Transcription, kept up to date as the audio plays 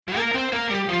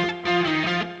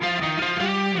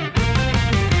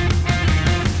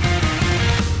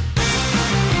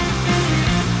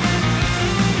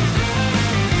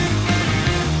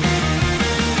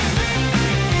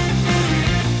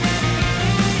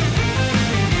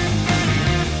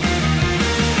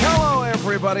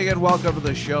everybody, and welcome to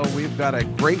the show. We've got a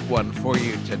great one for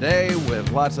you today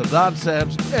with lots of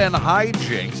nonsense and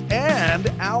hijinks, and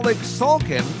Alec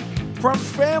Sulkin from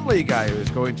Family Guy who's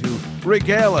going to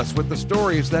regale us with the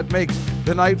stories that make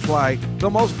The Nightfly the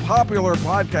most popular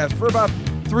podcast for about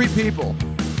 3 people.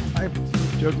 I'm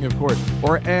joking, of course,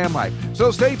 or am I?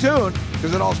 So stay tuned,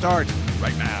 because it all starts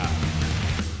right now.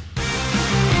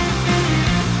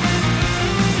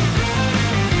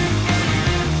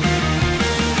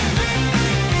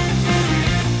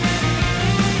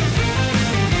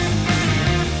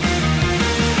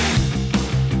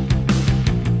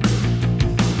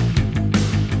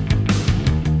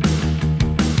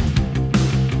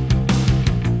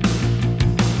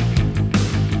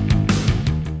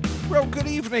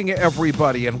 Evening,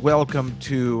 everybody, and welcome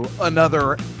to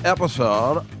another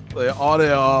episode, the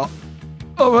audio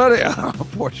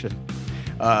portion,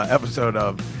 episode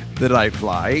of The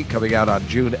Nightfly, coming out on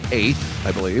June 8th,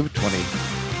 I believe,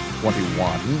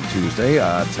 2021, Tuesday.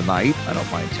 Tonight, I don't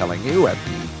mind telling you, at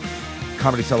the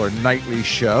Comedy Cellar Nightly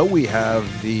Show, we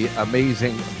have the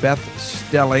amazing Beth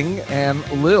Stelling and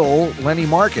Lil Lenny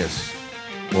Marcus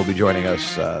will be joining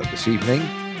us this evening.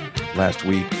 Last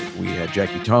week, we had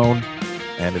Jackie Tone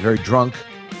and a very drunk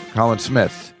Colin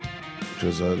Smith, which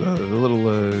was a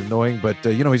little annoying, but,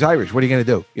 he's Irish. What are you going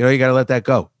to do? You got to let that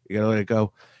go. You got to let it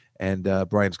go. And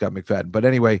Brian Scott McFadden. But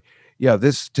anyway,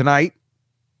 this tonight,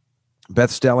 Beth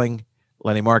Stelling,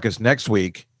 Lenny Marcus. Next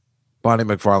week, Bonnie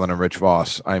McFarlane and Rich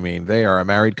Voss. I mean, they are a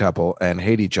married couple and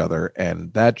hate each other,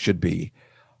 and that should be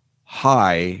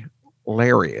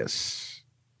hilarious.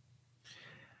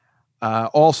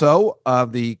 Also,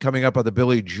 the coming up on the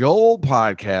Billy Joel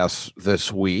podcast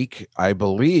this week, I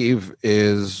believe,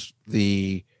 is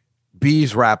the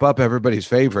Bees wrap up, everybody's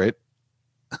favorite.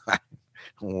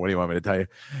 What do you want me to tell you?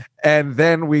 And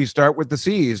then we start with the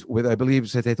C's with, I believe,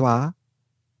 C'était toi,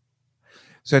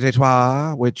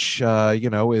 which,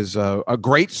 is a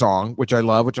great song, which I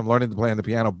love, which I'm learning to play on the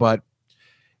piano, but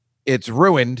it's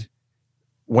ruined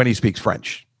when he speaks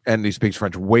French. And he speaks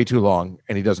French way too long,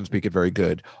 and he doesn't speak it very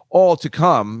good. All to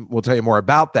come. We'll tell you more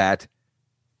about that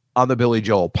on the Billy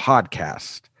Joel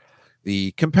podcast,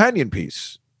 the companion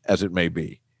piece, as it may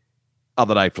be, on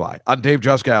the Nightfly, on Dave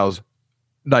Juskow's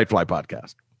Nightfly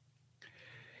podcast.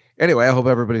 Anyway, I hope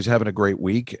everybody's having a great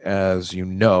week. As you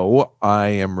know, I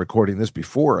am recording this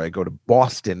before I go to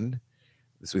Boston.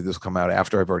 This will come out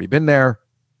after I've already been there.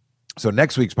 So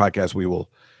next week's podcast,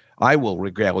 I will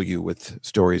regale you with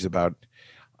stories about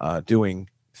doing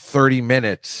 30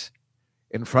 minutes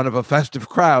in front of a festive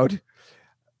crowd,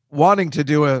 wanting to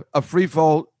do a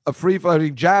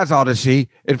free-floating jazz odyssey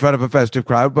in front of a festive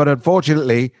crowd. But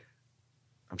unfortunately,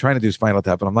 I'm trying to do Spinal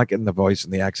Tap, and I'm not getting the voice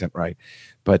and the accent right.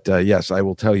 But yes, I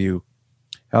will tell you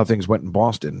how things went in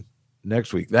Boston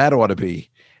next week. That ought to be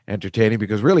entertaining,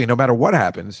 because really, no matter what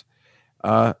happens,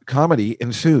 comedy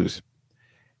ensues.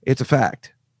 It's a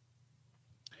fact.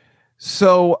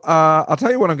 So I'll tell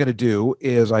you what I'm going to do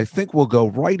is I think we'll go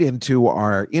right into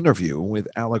our interview with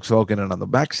Alec Sulkin, and on the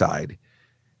backside,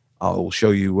 I'll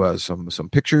show you some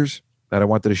pictures that I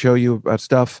wanted to show you about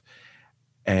stuff,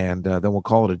 and then we'll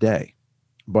call it a day.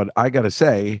 But I got to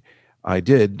say, I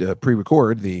did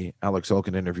pre-record the Alec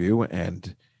Sulkin interview,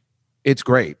 and it's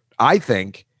great. I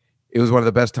think it was one of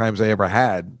the best times I ever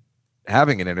had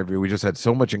having an interview. We just had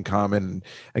so much in common.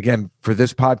 Again, for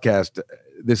this podcast,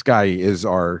 this guy is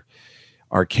our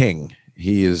king.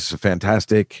 He is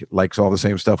fantastic, likes all the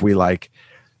same stuff we like,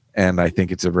 and I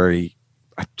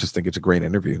just think it's a great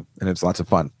interview, and it's lots of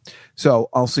fun. So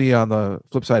I'll see you on the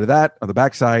flip side of that, on the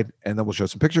back side, and then we'll show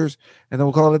some pictures, and then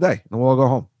we'll call it a day, and we'll all go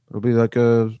home. It'll be like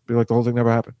the whole thing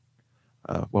never happened.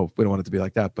 Well, we don't want it to be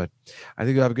like that, but I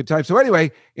think you'll have a good time. So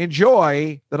anyway,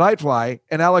 enjoy The Nightfly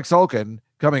and Alec Sulkin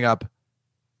coming up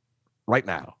right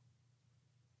now.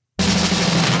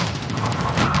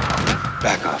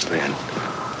 Back off, man.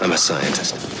 I'm a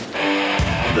scientist.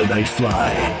 The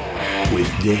Nightfly with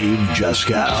Dave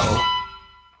Juskow.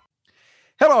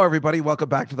 Hello, everybody. Welcome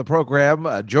back to the program.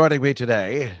 Joining me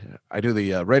today, I do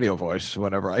the radio voice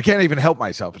whenever I can't even help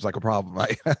myself. It's like a problem.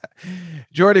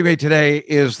 Joining me today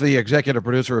is the executive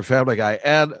producer of Family Guy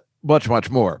and much, much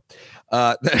more.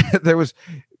 This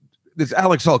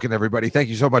Alec Sulkin, everybody. Thank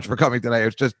you so much for coming today.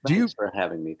 It's just, Thanks for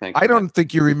having me. Thank you. I don't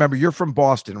think you remember. You're from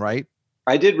Boston, right?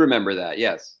 I did remember that.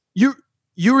 Yes.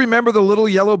 You remember the little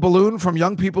yellow balloon from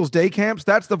Young People's Day Camps?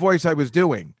 That's the voice I was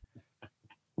doing.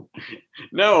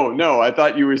 No. I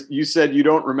thought you said you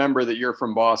don't remember that you're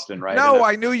from Boston, right? No,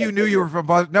 I knew you were from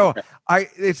Boston. No,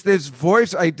 it's this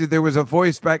voice I did. There was a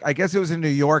voice back, I guess it was in New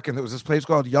York, and there was this place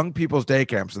called Young People's Day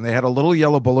Camps, and they had a little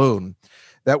yellow balloon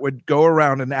that would go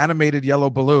around, an animated yellow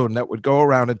balloon that would go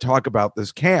around and talk about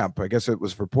this camp. I guess it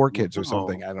was for poor kids or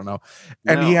something. I don't know.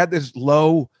 And he had this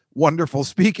low, wonderful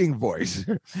speaking voice.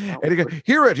 And he goes,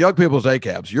 here at Young People's Day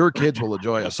Camps, your kids will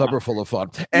enjoy a summer full of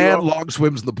fun and long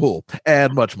swims in the pool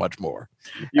and much, much more.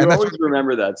 You always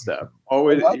remember that stuff.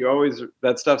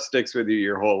 That stuff sticks with you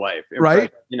your whole life.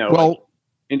 Right? Like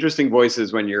interesting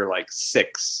voices when you're like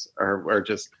 6 are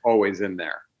just always in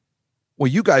there.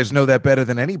 Well, you guys know that better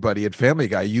than anybody at Family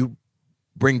Guy. You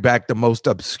bring back the most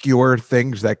obscure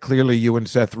things that clearly you and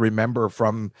Seth remember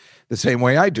from the same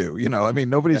way I do. I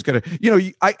mean, nobody's going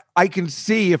to, I can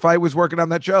see if I was working on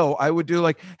that show, I would do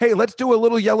like, hey, let's do a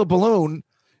little yellow balloon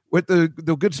with the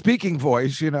good speaking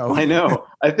voice, I know.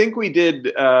 I think we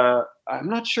did. I'm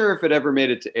not sure if it ever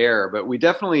made it to air, but we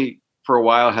definitely for a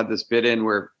while had this bit in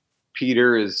where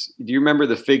Peter do you remember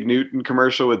the Fig Newton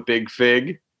commercial with Big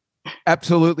Fig?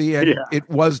 Absolutely. And it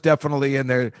was definitely in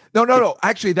there. No.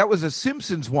 Actually, that was a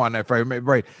Simpsons one, if I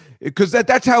remember right. Because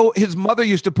that's how his mother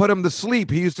used to put him to sleep.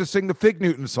 He used to sing the Fig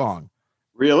Newton song.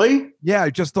 Really? Yeah,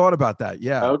 I just thought about that.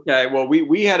 Yeah. Okay. Well,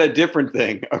 we had a different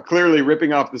thing. Clearly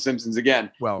ripping off the Simpsons again.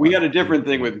 Well, we had a different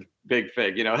thing with Big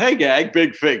Fig. Hey, gag,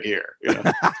 Big Fig here.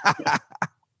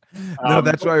 No,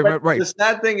 that's right. The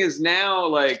sad thing is now,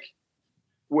 like,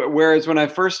 whereas when I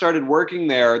first started working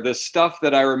there, the stuff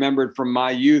that I remembered from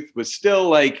my youth was still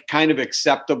like kind of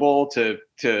acceptable to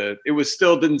it was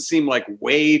still didn't seem like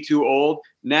way too old.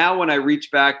 Now when I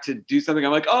reach back to do something,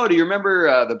 I'm like, oh, do you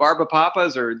remember the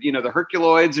Barbapapas or, the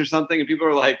Herculoids or something? And people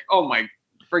are like, oh my,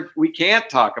 we can't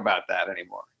talk about that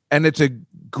anymore. And it's a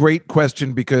great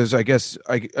question because I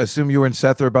assume you and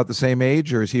Seth are about the same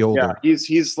age, or is he older? Yeah,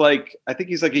 he's like, I think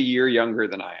he's like a year younger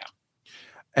than I am.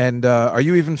 And are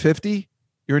you even 50?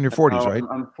 You're in your 40s, right?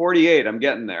 I'm 48. I'm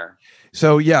getting there.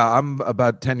 So yeah, I'm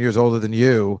about 10 years older than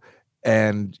you.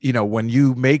 And, when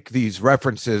you make these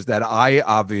references that I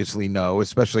obviously know,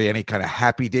 especially any kind of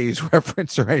Happy Days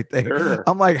reference or anything, sure.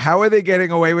 I'm like, how are they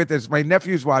getting away with this? My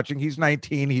nephew's watching. He's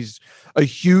 19. He's a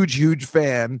huge, huge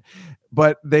fan,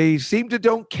 but they seem to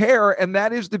don't care. And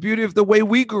that is the beauty of the way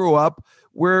we grew up,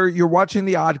 where you're watching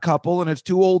The Odd Couple and it's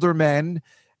 2 older men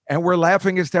and we're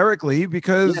laughing hysterically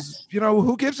because,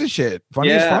 who gives a shit? Funny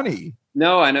is funny.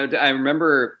 No, I know. I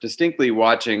remember distinctly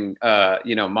watching,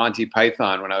 Monty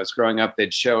Python when I was growing up.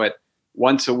 They'd show it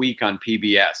once a week on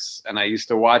PBS, and I used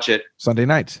to watch it Sunday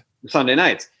nights.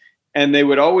 And they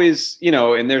would always,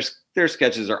 and their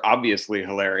sketches are obviously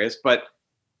hilarious, but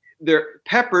they're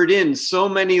peppered in so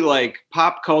many like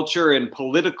pop culture and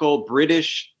political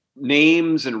British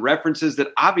names and references that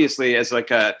obviously as like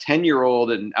a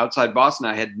 10-year-old and outside Boston,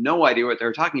 I had no idea what they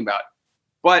were talking about.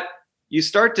 But you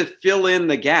start to fill in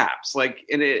the gaps. Like,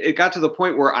 and it got to the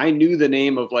point where I knew the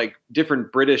name of like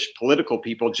different British political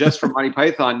people just from Monty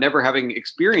Python, never having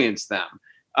experienced them.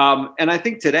 And I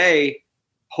think today,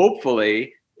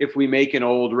 hopefully, if we make an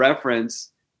old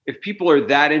reference, if people are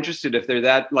that interested, if they're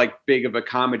that like big of a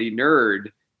comedy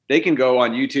nerd, they can go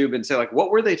on YouTube and say like, what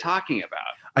were they talking about?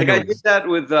 Like I did that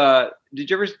with, did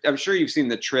you ever, I'm sure you've seen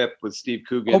The Trip with Steve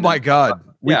Coogan. Oh my God.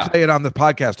 We play it on the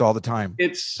podcast all the time.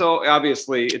 It's so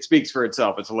obviously it speaks for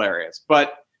itself. It's hilarious,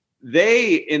 but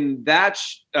they, in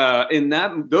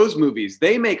those movies,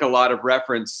 they make a lot of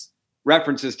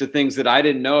references to things that I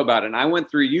didn't know about. And I went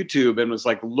through YouTube and was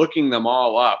like looking them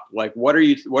all up. Like, what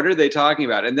are they talking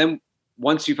about? And then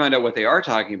once you find out what they are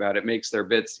talking about, it makes their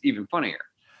bits even funnier.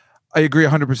 I agree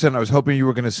 100%. I was hoping you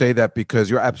were going to say that because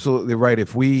you're absolutely right.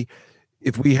 If we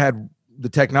had the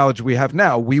technology we have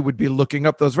now, we would be looking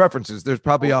up those references. There's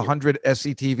probably 100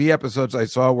 SCTV episodes I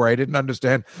saw where I didn't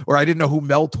understand or I didn't know who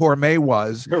Mel Torme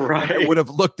was. Right. I would have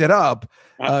looked it up.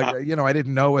 I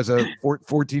didn't know as a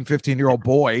 14, 15-year-old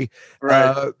boy.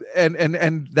 Right.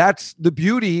 And that's the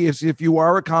beauty is if you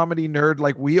are a comedy nerd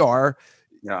like we are,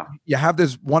 you have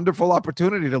this wonderful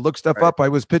opportunity to look stuff up. I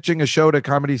was pitching a show to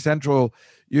Comedy Central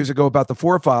years ago about the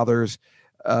forefathers.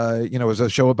 It was a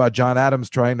show about John Adams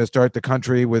trying to start the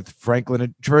country with Franklin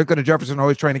and Jefferson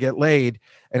always trying to get laid.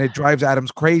 And it drives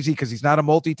Adams crazy because he's not a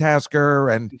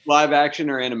multitasker. And live action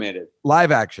or animated?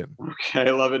 Live action. Okay,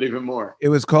 I love it even more. It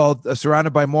was called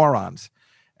Surrounded by Morons.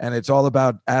 And it's all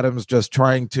about Adams just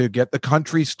trying to get the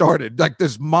country started, like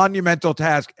this monumental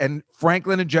task. And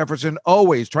Franklin and Jefferson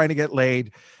always trying to get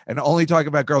laid and only talking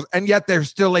about girls. And yet they're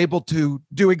still able to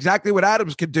do exactly what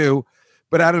Adams could do.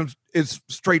 But Adams is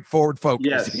straightforward focused.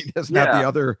 Yes. He doesn't have the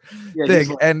other thing. He's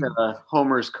like, and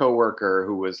Homer's coworker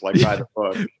who was like by the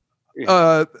book.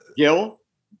 Gil?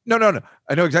 No.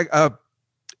 I know exactly.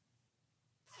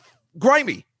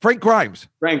 Grimy. Frank Grimes.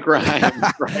 Right.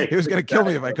 He was going to kill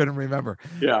me if I couldn't remember.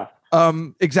 Yeah.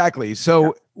 Exactly.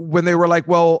 So when they were like,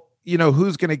 well,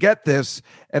 who's going to get this?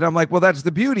 And I'm like, well, that's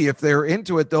the beauty. If they're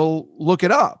into it, they'll look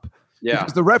it up. Yeah.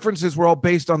 Because the references were all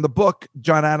based on the book,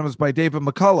 John Adams by David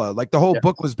McCullough. Like the whole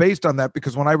book was based on that,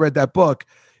 because when I read that book,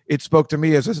 it spoke to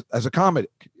me as a comedy,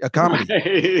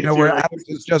 Right. where Adams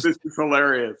is just, this is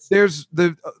hilarious. There's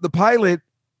the pilot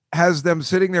has them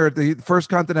sitting there at the First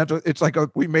Continental. It's like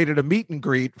we made it a meet and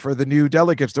greet for the new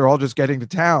delegates. They're all just getting to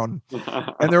town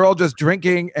and they're all just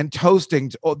drinking and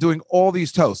toasting, doing all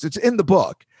these toasts. It's in the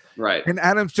book. Right. And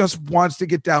Adams just wants to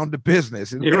get down to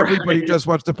business, and everybody just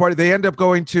wants to party. They end up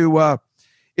going to,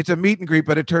 it's a meet and greet,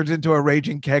 but it turns into a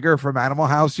raging kegger from Animal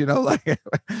House, like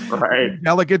right.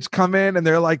 Delegates come in and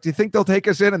they're like, do you think they'll take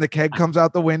us in? And the keg comes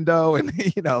out the window. And,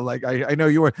 like, I know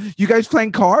you guys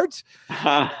playing cards?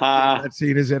 That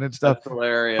scene is in and stuff. That's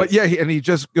hilarious. But yeah, and he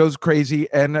just goes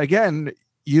crazy. And again,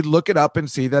 you look it up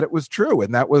and see that it was true.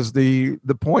 And that was the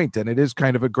point. And it is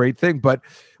kind of a great thing. But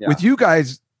with you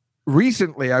guys,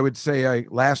 recently, I would say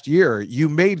last year, you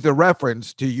made the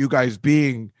reference to you guys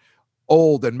being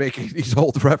old and making these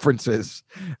old references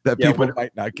that people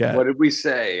might not get. What did we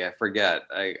say? I forget.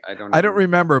 I don't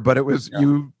remember, but it was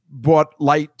you brought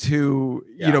light to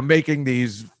making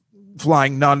these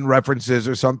flying nun references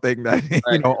or something that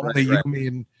only you, me,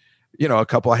 and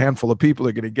a handful of people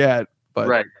are going to get.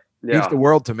 But means the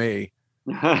world to me.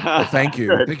 Well, thank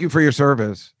you. Thank you for your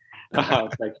service.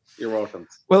 You're welcome.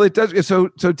 Well, it does. So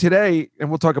today, and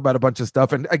we'll talk about a bunch of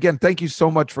stuff. And again, thank you so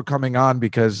much for coming on,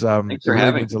 because it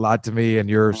really means a lot to me, and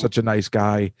you're such a nice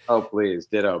guy. Oh, please.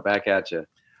 Ditto. Back at you.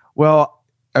 Well,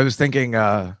 I was thinking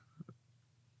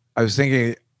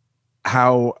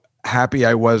how happy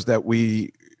I was that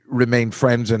we remained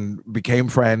friends and became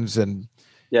friends. And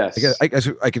yes, I guess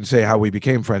I can say how we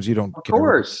became friends. You don't. Of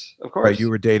course. Right? You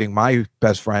were dating my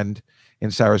best friend in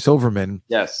Sarah Silverman.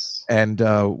 Yes. And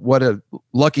what a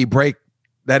lucky break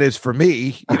that is for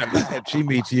me, that she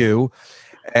meets you.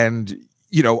 And,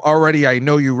 already I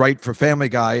know you write for Family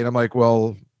Guy, and I'm like,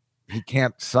 well, he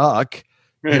can't suck.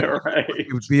 Right.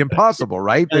 It would be impossible,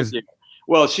 right?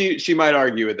 Well, she might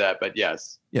argue with that, but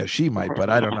yes. Yeah, she might,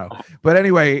 but I don't know. But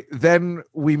anyway, then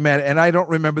we met, and I don't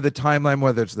remember the timeline,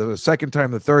 whether it's the second time,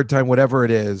 the third time, whatever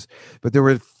it is. But there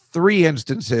were 3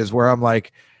 instances where I'm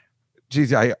like,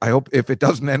 geez, I hope if it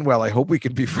doesn't end well, I hope we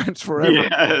can be friends forever.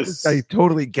 Yes. This guy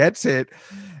totally gets it.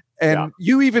 And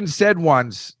you even said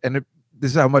once, and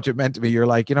this is how much it meant to me. You're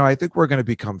like, I think we're going to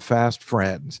become fast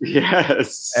friends.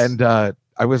 Yes. And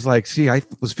I was like, see, I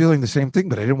was feeling the same thing,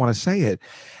 but I didn't want to say it.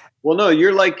 Well, no,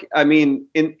 you're like, I mean,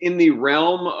 in the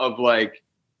realm of like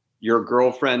your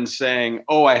girlfriend saying,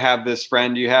 oh, I have this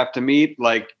friend you have to meet.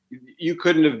 Like, you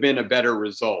couldn't have been a better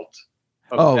result.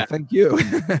 Thank you.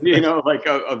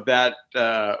 Of that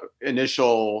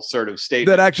initial sort of statement.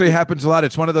 That actually happens a lot.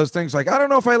 It's one of those things like, I don't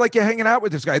know if I like you hanging out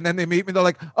with this guy. And then they meet me. They're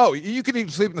like, oh, you can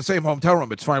even sleep in the same hotel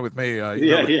room. It's fine with me.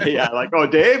 Yeah. Like, oh,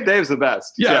 Dave's the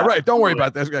best. Yeah, right. Don't worry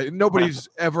about this guy. Nobody's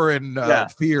ever in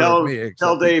fear of me.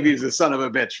 Tell Dave he's a son of a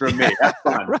bitch from me. That's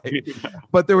fine. Right.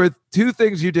 But there were 2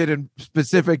 things you did in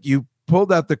specific. You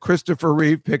pulled out the Christopher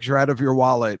Reeve picture out of your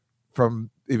wallet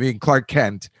from being Clark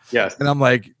Kent. Yes. And I'm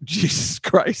like, Jesus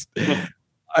Christ.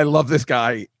 I love this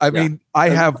guy. I mean, I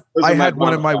had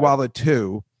one in my wallet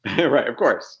too. Right, of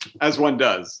course. As one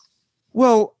does.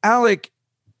 Well, Alec,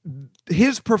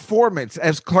 his performance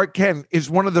as Clark Kent is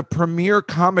one of the premier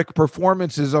comic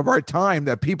performances of our time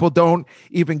that people don't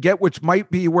even get, which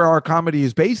might be where our comedy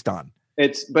is based on.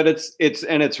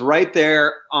 It's right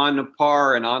there on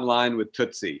par and online with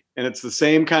Tootsie. And it's the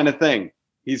same kind of thing.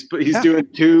 He's doing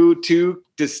two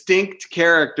distinct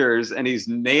characters, and he's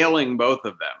nailing both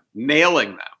of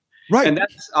them, Right. And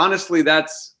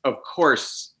that's of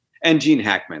course, and Gene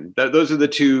Hackman. Those are the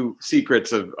 2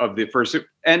 secrets of the first.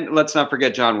 And let's not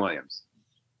forget John Williams.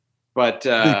 But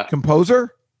the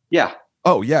composer. Yeah.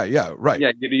 Oh yeah. Right.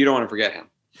 Yeah. You don't want to forget him.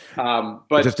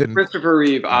 But Christopher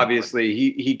Reeve, obviously,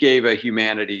 he gave a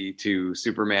humanity to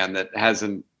Superman that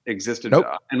hasn't existed,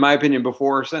 in my opinion,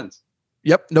 before or since.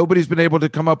 Yep. Nobody's been able to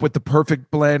come up with the perfect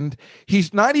blend.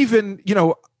 He's not even,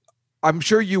 I'm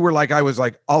sure you were like, I was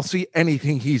like, I'll see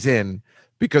anything he's in,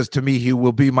 because to me, he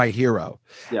will be my hero.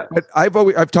 Yeah. But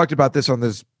I've talked about this on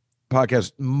this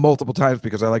podcast multiple times,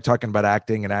 because I like talking about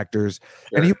acting and actors.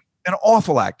 Sure. And he's an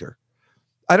awful actor.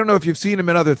 I don't know if you've seen him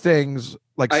in other things,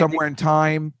 like Somewhere in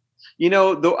Time.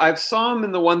 Though I've saw him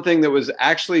in the one thing that was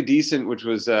actually decent, which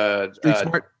was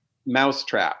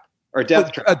Mousetrap or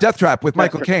Death Trap. Death Trap with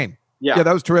Michael Caine. Yeah,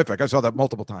 that was terrific. I saw that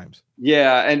multiple times.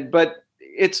 Yeah, but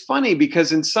it's funny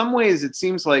because in some ways it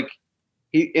seems like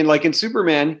in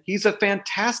Superman, he's a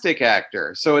fantastic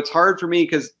actor. So it's hard for me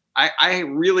because I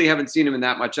really haven't seen him in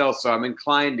that much else, so I'm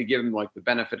inclined to give him like the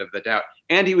benefit of the doubt.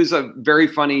 And he was a very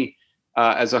funny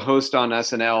as a host on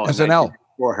SNL. SNL,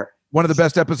 one of the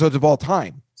best episodes of all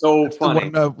time. So funny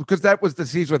because that was the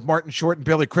season with Martin Short and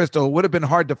Billy Crystal. It would have been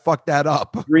hard to fuck that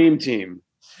up. Dream Team.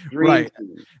 Right.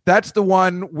 That's the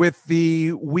one with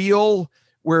the wheel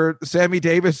where Sammy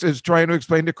Davis is trying to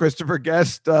explain to Christopher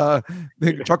Guest the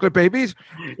chocolate babies.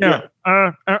 Yeah.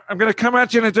 I'm going to come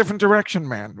at you in a different direction,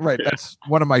 man. Right. Yeah. That's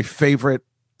one of my favorite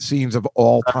scenes of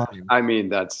all time. I mean,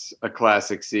 that's a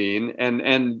classic scene.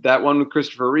 And that one with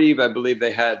Christopher Reeve, I believe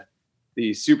they had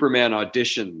the Superman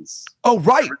auditions. Oh,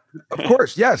 right. Of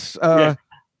course. Yes.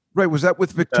 Right. Was that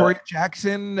with Victoria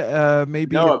Jackson?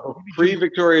 Maybe. No,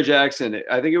 pre-Victoria Jackson.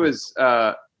 I think it was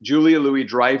Julia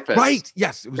Louis-Dreyfus. Right.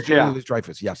 Yes. It was Julia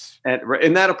Louis-Dreyfus. Yes. And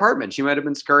in that apartment, she might have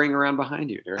been scurrying around behind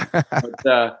you.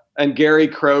 But, and Gary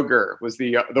Kroger was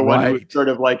the one who was sort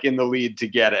of like in the lead to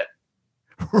get it.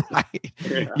 Right.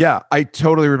 Yeah, I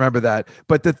totally remember that.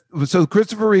 But so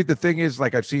Christopher Reeve, the thing is,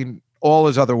 like, I've seen all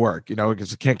his other work,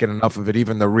 because I can't get enough of it.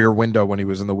 Even the Rear Window when he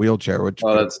was in the wheelchair.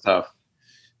 That's tough.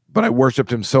 But I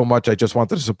worshipped him so much. I just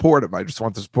wanted to support him.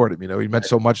 He meant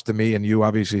so much to me and you,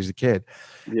 obviously, as a kid.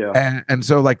 Yeah. And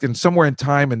so, like, in Somewhere in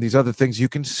Time and these other things, you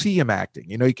can see him acting.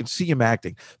 You can see him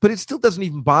acting. But it still doesn't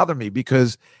even bother me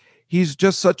because he's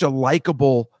just such a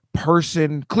likable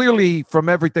person. Clearly, from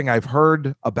everything I've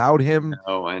heard about him,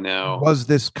 I know, was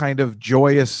this kind of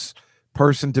joyous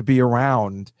person to be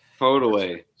around.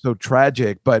 Totally. So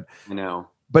tragic, but I know.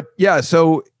 But yeah,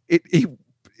 so it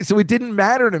didn't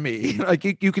matter to me. Like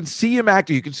you can see him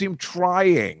acting, you can see him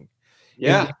trying,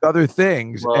 other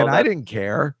things, and I didn't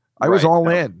care. I was all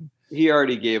in. He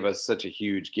already gave us such a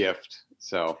huge gift.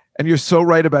 So, and you're so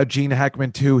right about Gene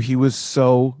Hackman too. He was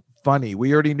so funny.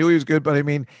 We already knew he was good, but I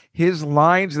mean, his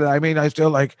lines I still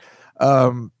like.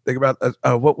 Think about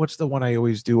what's the one I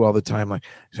always do all the time? Like,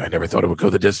 I never thought it would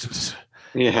go the distance.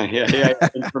 Yeah.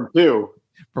 And from two.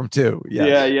 From two,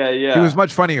 yes. Yeah. He was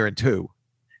much funnier in two.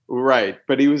 Right,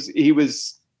 but he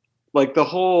was like the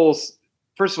whole.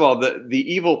 First of all, the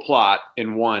evil plot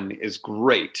in one is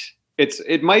great.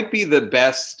 It might be the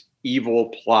best evil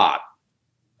plot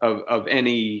of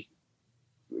any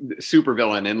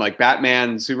supervillain, and like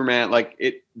Batman, Superman, like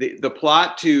the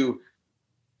plot to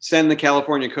send the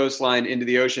California coastline into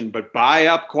the ocean, but buy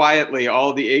up quietly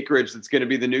all the acreage that's going to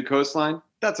be the new coastline.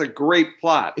 That's a great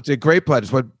plot. It's a great plot.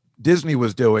 It's what Disney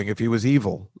was doing if he was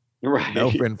evil. Right.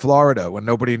 In Florida when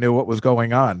nobody knew what was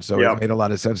going on. So it made a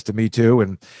lot of sense to me too.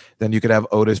 And then you could have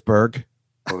Otisburg.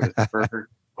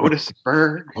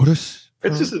 Otisburg.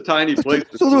 It's just a tiny place.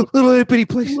 It's a little bitty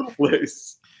place. Little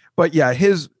place. But yeah,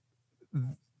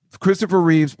 Christopher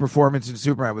Reeve's performance in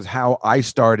Superman was how I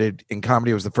started in comedy.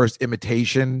 It was the first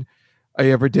imitation I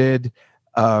ever did.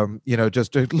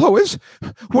 Just Lois,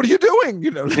 what are you doing?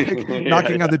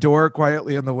 Knocking on the door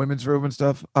quietly in the women's room and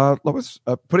stuff. Lois,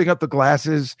 putting up the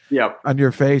glasses on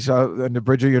your face, on the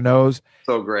bridge of your nose.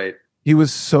 So great. He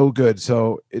was so good.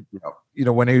 So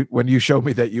when you showed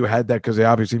me that you had that, because they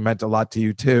obviously meant a lot to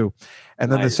you too.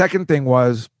 And then the second thing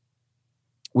was,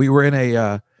 we were in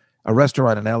a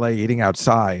restaurant in LA eating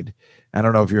outside. I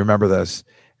don't know if you remember this.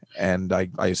 And I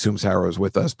assume Sarah was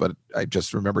with us, but I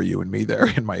just remember you and me there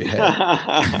in my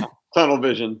head. Tunnel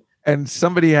vision. And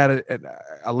somebody had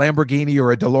a Lamborghini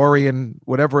or a DeLorean,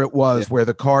 whatever it was, where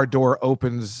the car door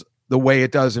opens the way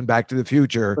it does in Back to the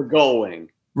Future. The gull wing.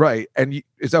 Right. And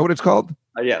is that what it's called?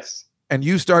 Yes. And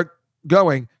you start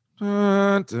going,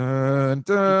 dun, dun,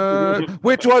 dun,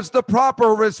 which was the proper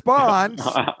response.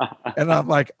 And I'm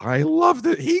like, I love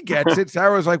that he gets it.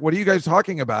 Sarah's like, what are you guys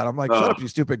talking about? I'm like, shut up, you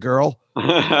stupid girl.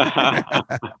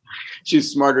 She's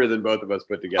smarter than both of us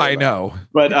put together. I know.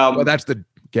 But well, that's the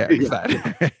that's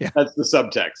the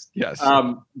subtext. Yes.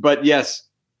 But yes,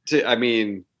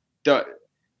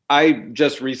 I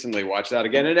just recently watched that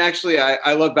again. And actually,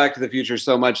 I love Back to the Future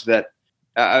so much that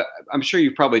I'm sure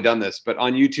you've probably done this, but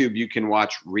on YouTube, you can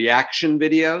watch reaction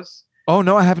videos. Oh,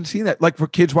 no, I haven't seen that. Like for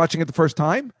kids watching it the first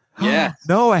time? Yeah.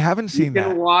 No, I haven't seen that.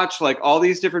 You can watch like all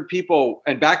these different people,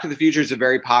 and Back to the Future is a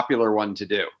very popular one to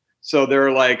do. So there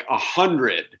are like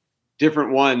 100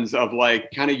 different ones of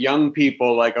like kind of young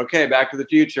people like, okay, Back to the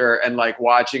Future, and like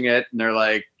watching it, and they're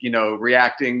like,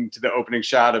 reacting to the opening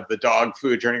shot of the dog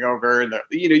food turning over, and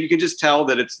you can just tell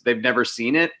that they've never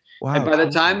seen it. Wow. And by the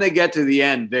time they get to the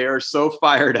end, they are so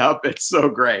fired up. It's so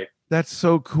great. That's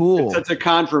so cool. It's such a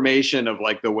confirmation of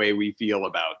like the way we feel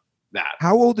about that.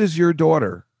 How old is your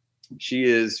daughter? She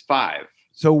is 5.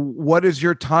 So what is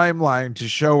your timeline to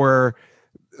show her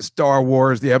Star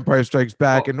Wars, The Empire Strikes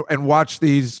Back, and watch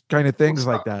these kind of things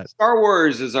like that. Star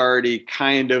Wars has already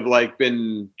kind of like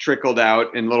been trickled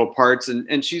out in little parts,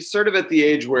 and she's sort of at the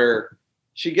age where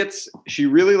she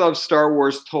really loves Star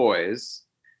Wars toys.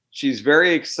 She's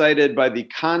very excited by the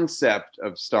concept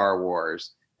of Star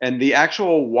Wars, and the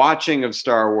actual watching of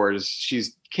Star Wars,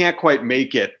 she's can't quite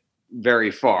make it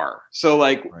very far. So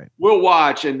like we'll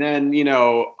watch, and then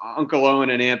Uncle Owen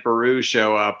and Aunt Beru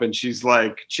show up, and she's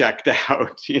like checked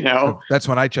out. That's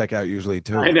when I check out usually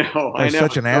too. I know. I'm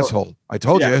such an asshole. I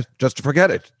told you just to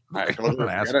forget it. I told you to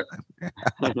forget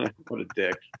it. What a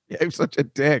dick. Yeah, he's such a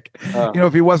dick.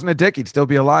 If he wasn't a dick, he'd still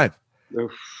be alive.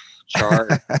 Oof.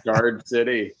 Charred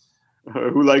City.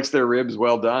 Who likes their ribs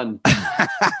well done?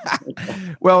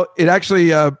 Well, it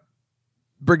actually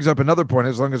brings up another point.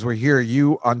 As long as we're here,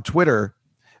 you on Twitter,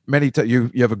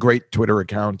 you have a great Twitter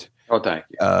account. Oh, thank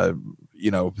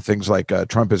you. Things like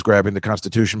Trump is grabbing the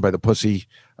Constitution by the pussy,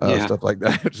 stuff like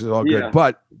that, which is all good.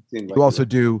 But you also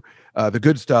do the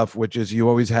good stuff, which is you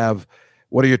always have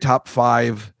what are your top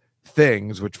 5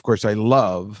 things, which of course I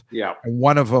love. Yeah. And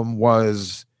one of them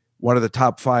was one of the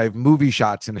top 5 movie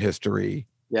shots in history.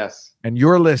 Yes. And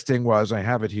your listing was, I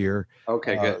have it here.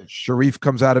 Okay, good. Sharif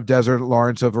comes out of desert,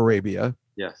 Lawrence of Arabia.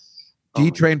 Yes.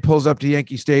 D-Train pulls up to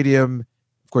Yankee Stadium.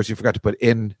 Of course, you forgot to put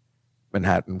in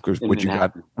Manhattan, which you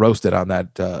got roasted on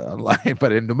that online,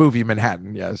 but in the movie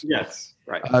Manhattan, yes. Yes,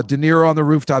 right. De Niro on the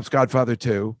rooftops, Godfather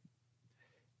 2.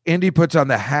 Indy puts on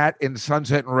the hat in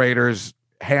Sunset and Raiders.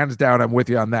 Hands down, I'm with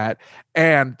you on that.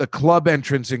 And the club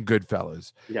entrance in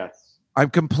Goodfellas. Yes. I'm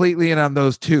completely in on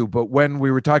those two. But when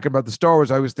we were talking about the Star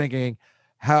Wars, I was thinking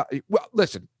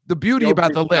listen, the beauty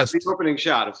about the list. The opening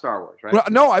shot of Star Wars, right? Well,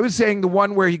 no, I was saying the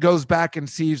one where he goes back and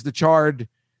sees the charred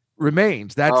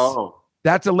remains.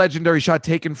 That's a legendary shot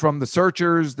taken from The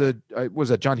Searchers. Was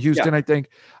that John Huston, I think?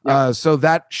 Yeah. So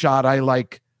that shot I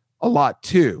like a lot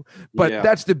too. But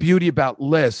that's the beauty about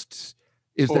lists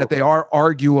is that they are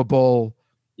arguable.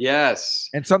 Yes.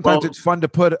 And sometimes it's fun to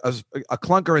put a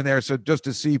clunker in there. So just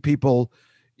to see people,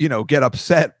 get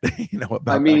upset, about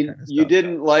I mean, that kind of you stuff.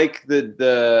 didn't like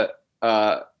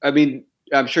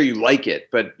I'm sure you like it,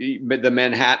 but the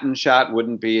Manhattan shot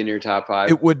wouldn't be in your top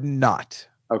 5. It would not.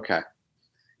 Okay.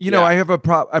 I have a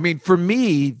problem. I mean, for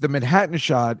me, the Manhattan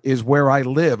shot is where I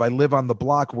live. I live on the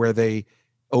block where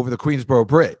over the Queensboro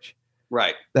Bridge.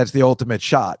 Right. That's the ultimate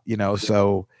shot,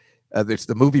 so it's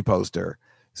the movie poster.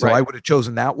 So I would have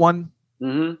chosen that one.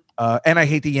 Mm-hmm. And I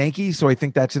hate the Yankees. So I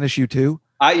think that's an issue too.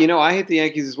 I hate the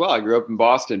Yankees as well. I grew up in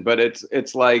Boston, but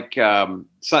it's like,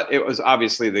 it was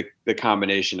obviously the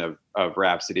combination of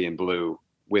Rhapsody and Blue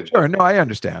with. Sure. No, I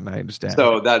understand.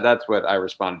 So that's what I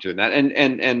responded to in that.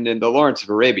 And the Lawrence of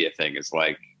Arabia thing is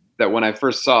like that. When I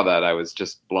first saw that, I was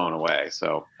just blown away.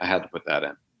 So I had to put that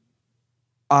in.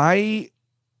 I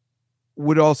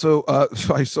would also,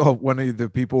 so I saw one of the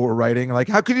people were writing like,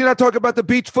 how could you not talk about the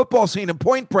beach football scene in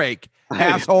Point Break,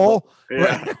 asshole?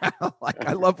 Yeah. Like,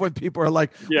 I love when people are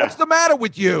like, what's the matter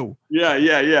with you?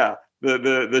 Yeah.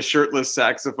 The shirtless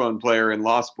saxophone player in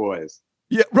Lost Boys.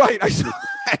 Yeah, right. I saw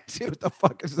that too. What the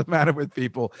fuck is the matter with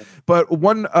people? But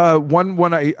one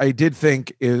I did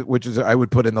think which is I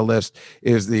would put in the list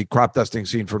is the crop dusting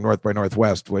scene from North by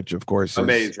Northwest, which of course is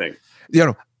amazing.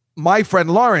 My friend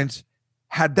Lawrence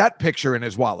had that picture in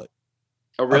his wallet.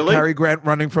 Oh, really? Cary Grant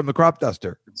running from the crop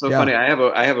duster. It's so funny. I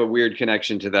have a weird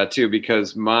connection to that too,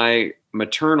 because my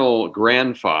maternal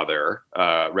grandfather,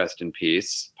 rest in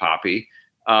peace, Poppy,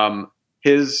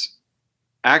 his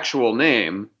actual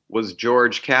name was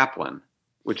George Kaplan,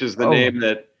 which is the name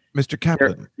that Mr.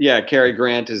 Kaplan. Cary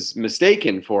Grant is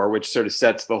mistaken for, which sort of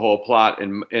sets the whole plot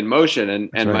in motion.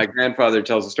 And my grandfather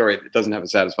tells a story that doesn't have a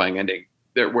satisfying ending,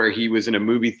 where he was in a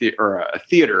movie theater or a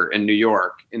theater in New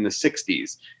York in the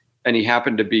 60s. And he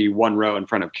happened to be one row in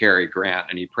front of Cary Grant,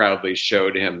 and he proudly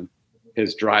showed him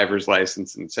his driver's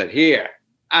license and said, "Here,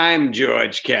 I'm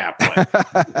George Kaplan."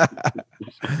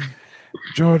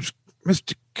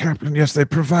 Mr. Kaplan, yes, they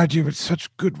provide you with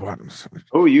such good ones.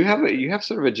 Oh, you have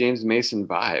sort of a James Mason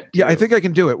vibe. Yeah, I think I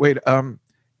can do it. Wait,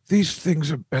 these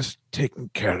things are best taken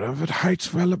care of at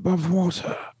heights well above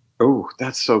water. Oh,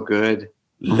 that's so good.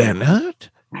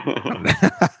 Leonard?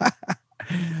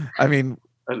 I mean,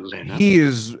 I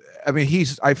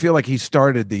feel like he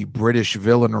started the British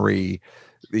villainry,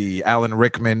 the Alan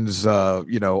Rickman's,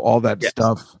 all that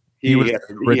stuff. He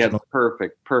had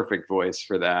perfect voice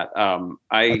for that.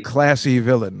 A classy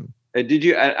villain. Did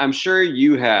you? I'm sure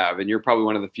you have, and you're probably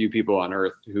one of the few people on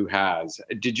earth who has.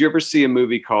 Did you ever see a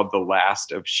movie called The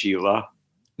Last of Sheila?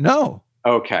 No.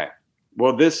 Okay.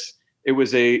 Well,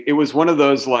 it was one of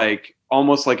those like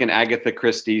almost like an Agatha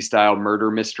Christie style murder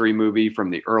mystery movie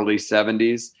from the early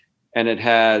 70s. And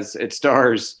it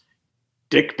stars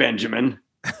Dick Benjamin,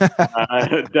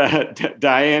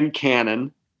 Diane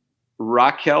Cannon,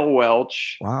 Raquel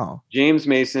Welch, Wow. James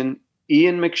Mason,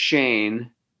 Ian McShane,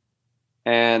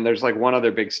 and there's like one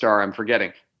other big star I'm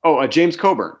forgetting. Oh, James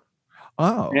Coburn.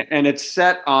 Oh. And it's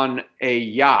set on a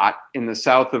yacht in the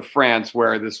south of France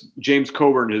where this James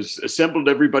Coburn has assembled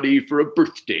everybody for a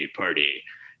birthday party.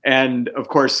 And of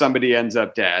course, somebody ends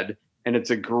up dead. And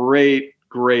it's a great,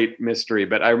 great mystery.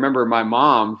 But I remember my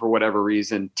mom, for whatever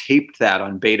reason, taped that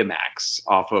on Betamax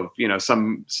off of,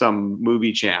 some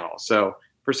movie channel. So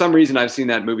for some reason, I've seen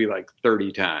that movie like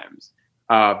 30 times.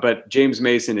 But James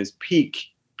Mason is peak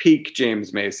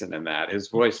James Mason in that. His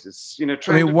voice is, trying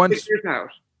to figure it out.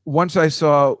 Once I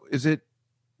saw,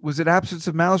 was it Absence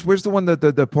of Malice? Where's the one that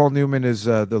the Paul Newman is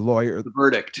the lawyer? The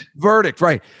Verdict. Verdict,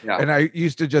 right. Yeah. And I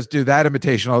used to just do that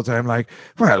imitation all the time. Like,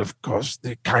 well, of course,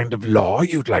 the kind of law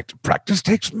you'd like to practice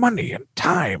takes money and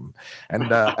time.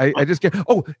 And I just get,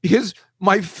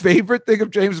 my favorite thing of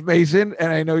James Mason,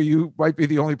 and I know you might be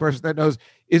the only person that knows,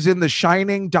 is in the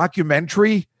Shining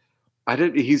documentary.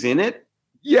 He's in it?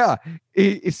 Yeah.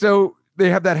 So they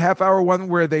have that half-hour one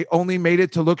where they only made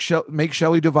it to make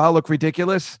Shelley Duvall look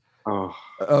ridiculous. Oh,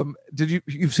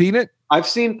 you've seen it? I've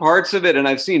seen parts of it, and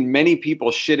I've seen many people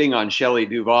shitting on Shelley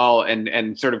Duvall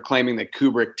and sort of claiming that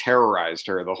Kubrick terrorized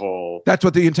her the whole. That's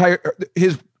what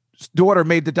his daughter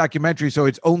made the documentary, so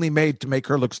it's only made to make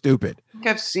her look stupid. I think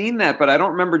I've seen that, but I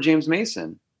don't remember James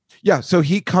Mason. Yeah, so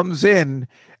he comes in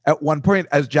at one point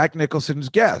as Jack Nicholson's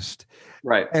guest.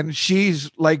 Right. And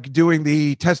she's like doing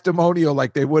the testimonial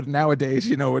like they would nowadays,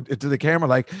 to the camera.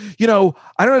 Like, I don't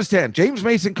understand. James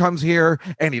Mason comes here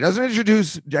and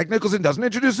Jack Nicholson doesn't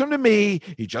introduce him to me.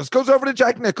 He just goes over to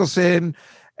Jack Nicholson.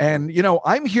 And,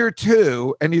 I'm here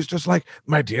too. And he's just like,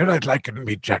 my dear, I'd like you to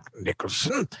meet Jack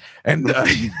Nicholson. And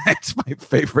that's my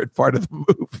favorite part of the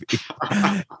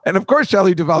movie. And of course,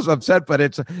 Shelley Duvall's upset,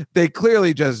 but they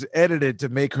clearly just edited to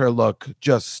make her look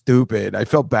just stupid. I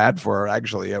felt bad for her,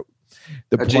 actually.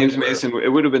 James Mason, it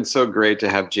would have been so great to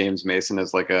have James Mason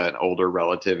as like an older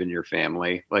relative in your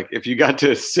family. Like if you got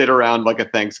to sit around like a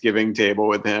Thanksgiving table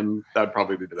with him, that'd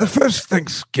probably be the best. The first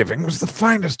Thanksgiving was the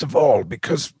finest of all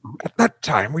because at that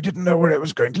time we didn't know where it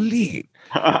was going to lead.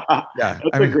 Yeah, that's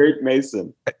a great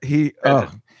Mason. He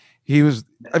was.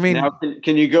 I mean, now,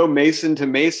 can you go Mason to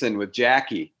Mason with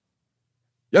Jackie?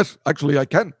 Yes, actually, I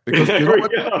can because you know what?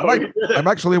 Tonight, I'm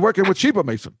actually working with Sheba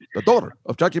Mason, the daughter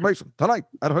of Jackie Mason, tonight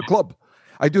at her club.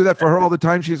 I do that for her all the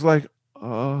time. She's like,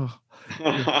 oh.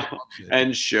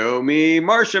 And show me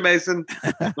Marsha Mason.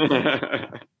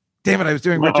 Damn it, I was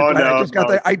doing Richard. I just got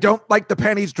there. I don't like the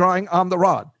pennies drawing on the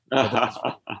rod.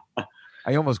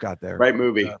 I almost got there. Right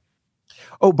movie.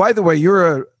 Oh, by the way,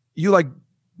 you like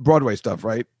Broadway stuff,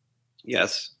 right?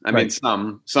 Yes. I mean,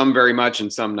 some very much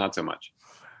and some not so much.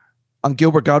 On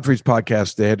Gilbert Gottfried's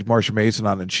podcast, they had Marsha Mason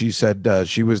on, and she said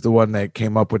she was the one that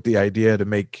came up with the idea to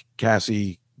make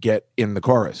Cassie get in the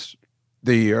chorus.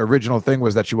 The original thing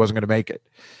was that she wasn't going to make it.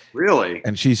 Really?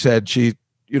 And she said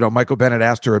Michael Bennett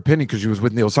asked her opinion because she was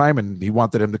with Neil Simon. He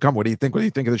wanted him to come. What do you think? What do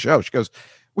you think of the show? She goes,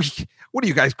 what are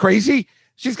you guys, crazy?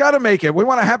 She's got to make it. We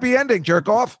want a happy ending, jerk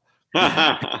off.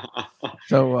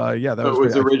 So that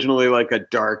was originally like a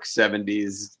dark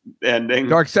 70s ending.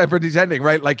 Dark 70s ending,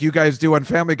 right? Like you guys do on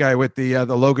Family Guy with the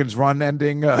Logan's Run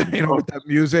ending, with that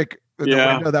music. The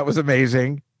window, that was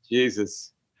amazing. Jesus.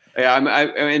 Yeah,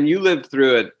 and you lived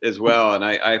through it as well, and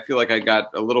I feel like I got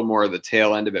a little more of the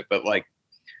tail end of it, but like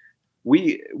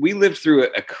we lived through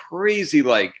a crazy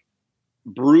like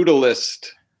brutalist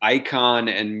icon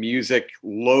and music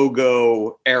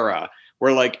logo era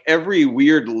where like every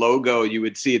weird logo you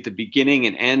would see at the beginning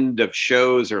and end of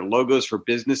shows or logos for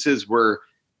businesses were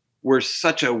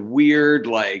such a weird,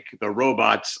 like the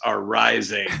robots are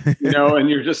rising, and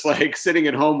you're just like sitting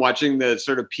at home watching the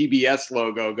sort of PBS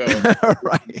logo go,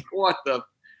 right.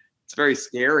 It's very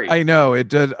scary. I know it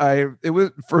did. It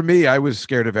was for me, I was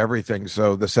scared of everything.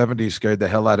 So the 70s scared the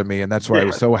hell out of me. And that's why I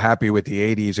was so happy with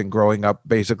the 80s and growing up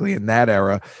basically in that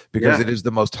era, because it is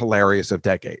the most hilarious of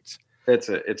decades. It's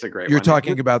a great You're one.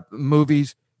 talking about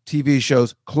movies, TV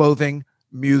shows, clothing,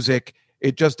 music.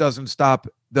 It just doesn't stop.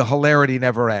 The hilarity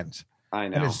never ends. I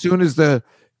know. And as soon as the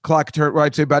clock turned,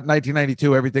 I'd say about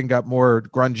 1992, everything got more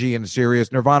grungy and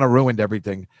serious. Nirvana ruined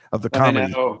everything of the comedy. I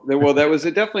know. Well, that was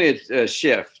definitely a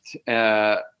shift.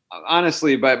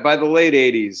 Honestly, by the late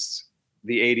 80s,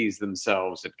 the 80s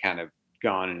themselves had kind of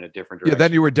gone in a different direction. Yeah,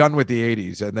 then you were done with the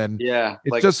 80s. And then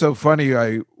it's just so funny.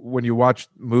 When you watch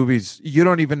movies,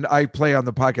 I play on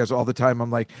the podcast all the time.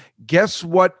 I'm like, guess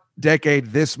what decade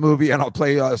this movie, and I'll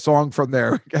play a song from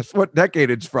there. Guess what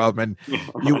decade it's from, and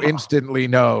you instantly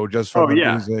know just from the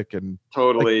music and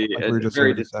totally like we were a just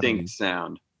very saying, the distinct 70s.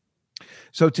 sound.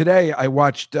 So today I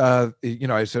watched, I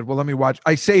said, well, let me watch.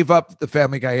 I save up the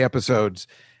Family Guy episodes.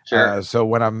 Sure. So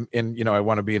when I'm in, I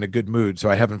want to be in a good mood.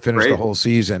 So I haven't finished the Great. whole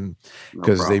season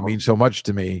because they mean so much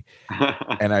to me.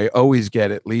 And I always get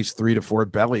at least 3 to 4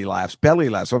 belly laughs.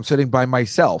 So I'm sitting by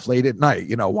myself late at night,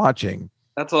 watching.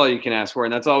 That's all you can ask for.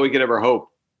 And that's all we could ever hope.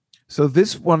 So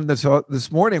this one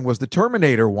this morning was the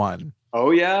Terminator one.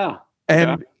 Oh, yeah.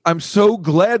 And I'm so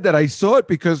glad that I saw it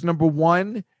because number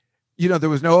one, there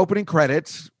was no opening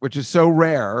credits, which is so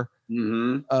rare.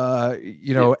 Mm-hmm.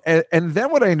 And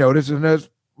then what I noticed, and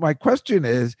my question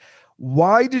is,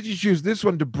 why did you choose this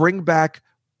one to bring back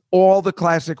all the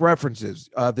classic references?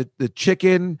 The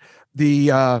chicken, the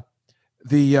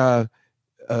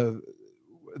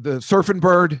surfing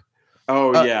bird.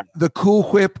 Oh, yeah. The Cool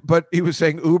Whip, but he was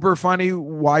saying Uber funny.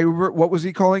 Why Uber? What was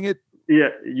he calling it? Yeah,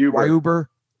 Uber. Why Uber?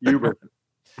 Uber.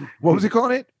 What was he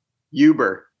calling it?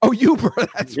 Uber. Oh, Uber.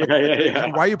 That's right. Yeah.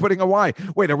 Why are you putting a Y?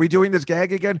 Wait, are we doing this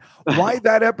gag again? Why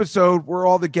that episode were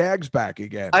all the gags back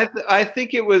again? I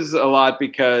think it was a lot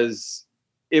because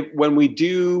when we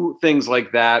do things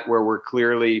like that where we're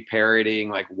clearly parodying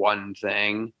like one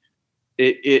thing,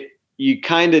 you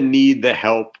kind of need the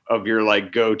help of your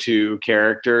like go-to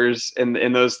characters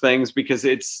in those things because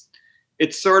it's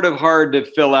sort of hard to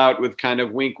fill out with kind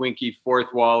of wink-winky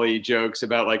fourth wall-y jokes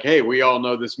about like, hey, we all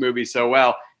know this movie so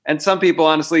well. And some people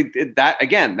honestly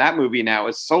that movie now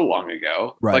is so long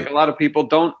ago. Right. Like a lot of people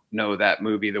don't know that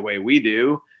movie the way we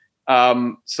do.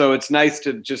 So it's nice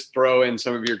to just throw in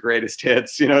some of your greatest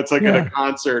hits. It's like at a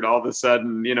concert, all of a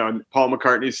sudden, and Paul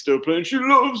McCartney's still playing "She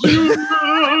Loves You."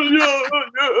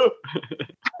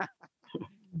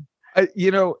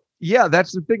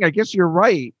 That's the thing. I guess you're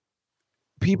right.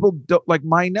 People don't like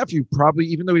my nephew. Probably,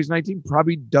 even though he's 19,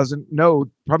 probably doesn't know.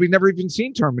 Probably never even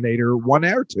seen Terminator 1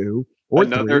 or 2 or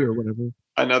 3 or whatever.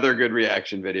 Another good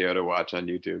reaction video to watch on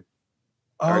YouTube.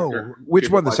 Oh, which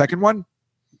one? The second one?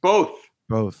 Both.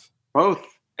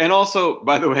 And also,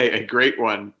 by the way, a great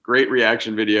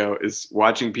reaction video is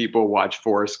watching people watch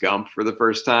Forrest Gump for the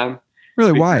first time.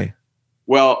 Really? Why?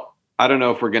 Well, I don't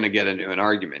know if we're going to get into an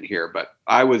argument here, but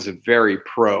I was a very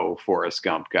pro Forrest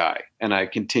Gump guy, and I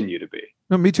continue to be.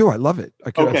 No, me too. I love it.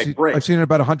 Great. I've seen it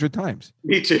about 100 times.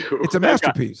 Me too. It's a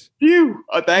masterpiece.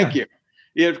 Thank you.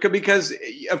 Yeah, because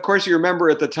of course you remember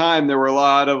at the time there were a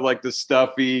lot of like the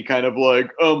stuffy kind of like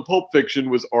Pulp Fiction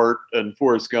was art and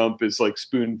Forrest Gump is like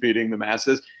spoon feeding the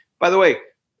masses. By the way,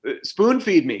 spoon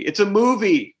feed me. It's a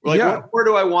movie. Like what more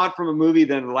do I want from a movie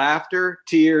than laughter,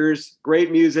 tears,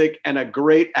 great music, and a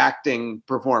great acting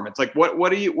performance? Like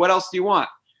what else do you want?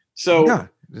 So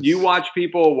you watch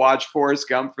people watch Forrest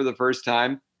Gump for the first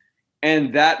time,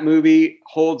 and that movie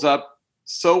holds up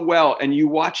so well, and you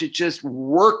watch it just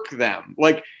work them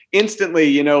like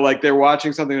instantly, like they're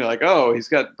watching something, they're like, oh, he's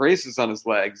got braces on his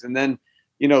legs, and then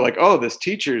like, oh, this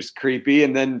teacher's creepy,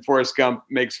 and then Forrest Gump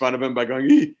makes fun of him by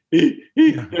going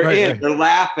they're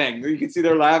laughing, you can see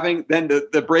they're laughing, then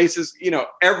the braces,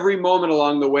 every moment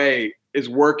along the way is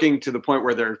working to the point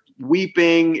where they're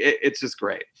weeping. It's just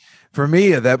great. For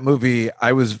me, that movie,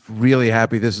 I was really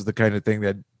happy. This is the kind of thing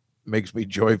that makes me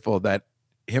joyful, that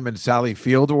him and Sally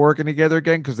Field were working together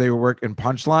again because they were working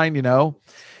Punchline,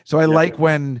 So I like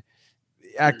when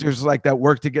actors like that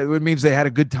work together. It means they had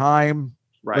a good time.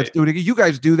 Right. Let's do it again. You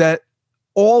guys do that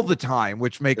all the time,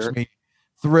 which makes me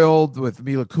thrilled with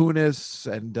Mila Kunis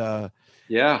and and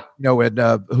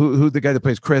who the guy that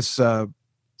plays Chris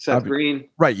Seth Green.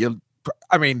 Right.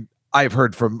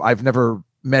 I've never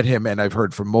met him, and I've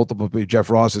heard from multiple people, Jeff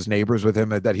Ross is neighbors with him,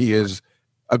 that he is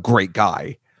a great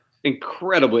guy.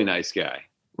 Incredibly nice guy.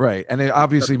 Right. And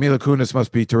obviously Mila Kunis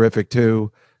must be terrific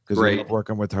too, because I love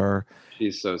working with her.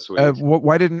 She's so sweet.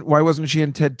 Why wasn't she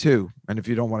in Ted 2? And if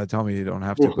you don't want to tell me, you don't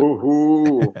have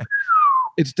to.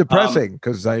 It's depressing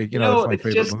because it's my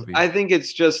favorite movie. I think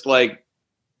it's just like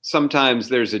sometimes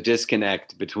there's a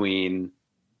disconnect between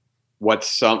what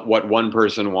one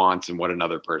person wants and what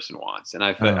another person wants. And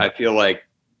I feel like,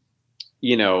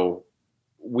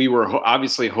 we were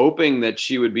obviously hoping that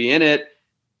she would be in it.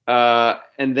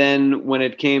 And then when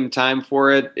it came time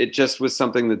for it, it just was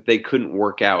something that they couldn't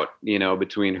work out,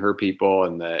 between her people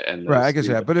and the right. I guess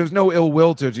but there's no ill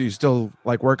will to it. You still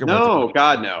like working with her. No,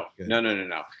 God, no.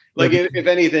 No. Like if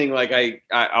anything, like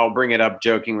I'll bring it up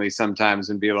jokingly sometimes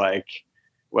and be like,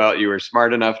 well, you were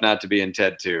smart enough not to be in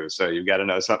Ted 2, so you've got to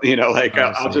know something,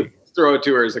 I'll just throw it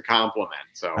to her as a compliment.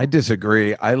 So I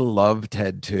disagree. I love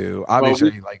Ted 2.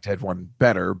 Obviously, I like Ted 1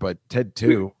 better, but Ted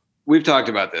 2. We've talked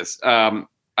about this.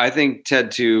 I think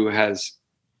Ted 2 has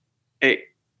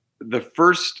the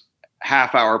first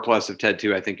half hour plus of Ted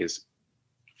 2, I think, is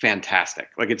fantastic.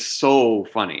 Like, it's so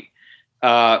funny.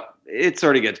 It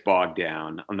sort of gets bogged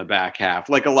down on the back half,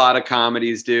 like a lot of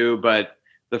comedies do, but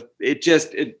it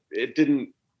didn't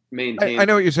maintain. I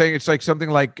know what you're saying. It's like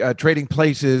something like Trading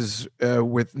Places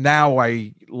with now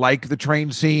I like the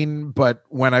train scene, but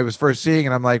when I was first seeing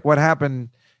it, I'm like, what happened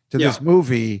to this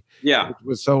movie? Yeah. It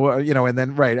was so, and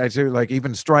then, right. I say like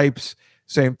even Stripes,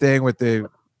 same thing with the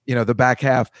back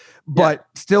half, but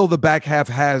still the back half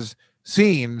has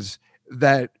scenes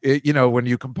that, when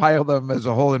you compile them as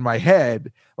a whole in my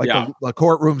head, like the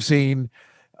courtroom scene,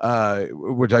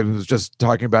 which I was just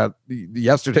talking about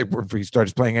yesterday, where he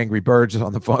starts playing Angry Birds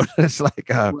on the phone. It's like,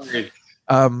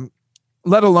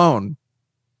 let alone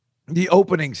the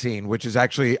opening scene, which is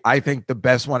actually, I think, the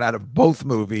best one out of both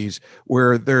movies,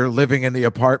 where they're living in the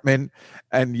apartment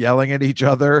and yelling at each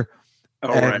other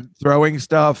and throwing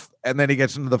stuff. And then he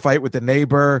gets into the fight with the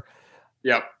neighbor.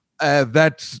 Yep.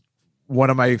 That's one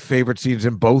of my favorite scenes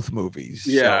in both movies.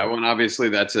 Yeah. Well, obviously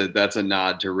that's a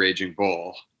nod to Raging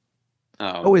Bull.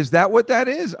 Is that what that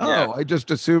is? Yeah. I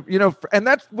just assume, and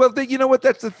that's, you know what,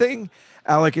 that's the thing,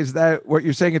 Alec, is that what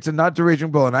you're saying? It's a nod to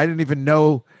Raging Bull. And I didn't even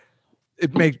know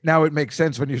it makes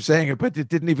sense when you're saying it, but it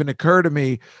didn't even occur to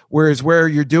me. Whereas where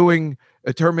you're doing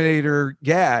a Terminator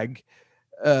gag,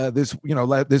 this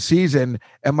season,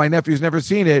 and my nephew's never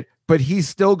seen it, but he's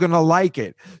still going to like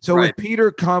it. So if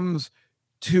Peter comes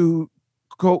to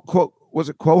was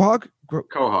it Quahog?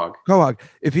 Quahog.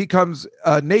 If he comes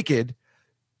naked,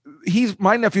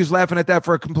 my nephew's laughing at that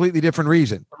for a completely different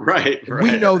reason. Right.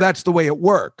 We know that's the way it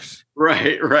works.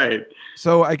 Right.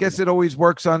 So I guess it always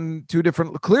works on two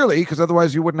different, clearly, because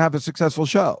otherwise you wouldn't have a successful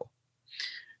show.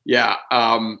 Yeah.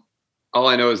 All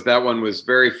I know is that one was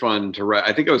very fun to write.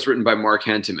 I think it was written by Mark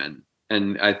Henteman.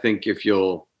 And I think if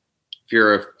you're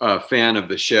a fan of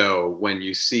the show, when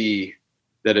you see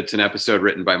that it's an episode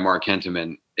written by Mark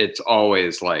Henteman, it's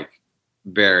always like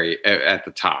very at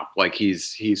the top. Like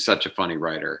he's such a funny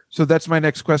writer. So that's my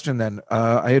next question then.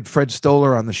 I had Fred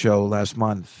Stoller on the show last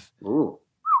month. Ooh.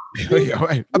 I'm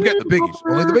getting the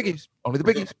biggies. Only the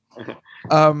biggies.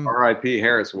 R.I.P.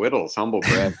 Harris Whittles, humble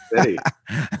brag city.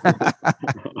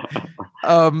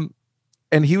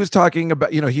 And he was talking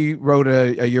about, he wrote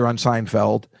a year on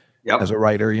Seinfeld as a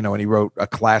writer, and he wrote a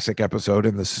classic episode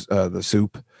in the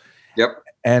Soup. Yep.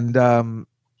 And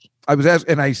I was asked,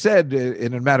 and I said,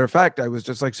 in a matter of fact, I was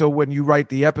just like, so when you write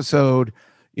the episode,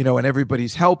 and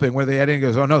everybody's helping, where the editing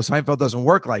goes, oh no, Seinfeld doesn't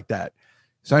work like that.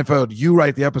 Seinfeld, you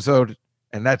write the episode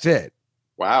and that's it.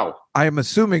 Wow. I am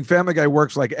assuming Family Guy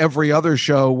works like every other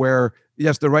show where,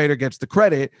 yes, the writer gets the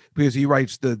credit because he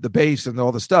writes the base and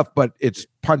all the stuff, but it's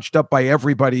punched up by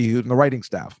everybody in the writing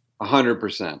staff.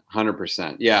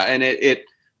 100%. Yeah. And it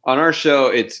on our show,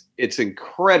 it's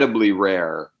incredibly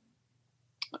rare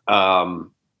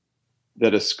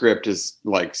that a script is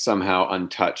like somehow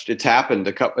untouched. It's happened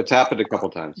a couple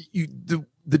times.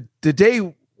 The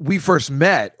day we first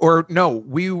met, or no,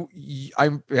 I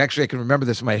can remember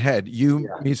this in my head.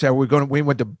 Me said we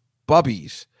went to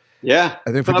Bubby's. Yeah.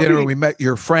 I think for dinner we met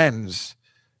your friends,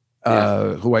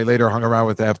 who I later hung around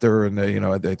with after, and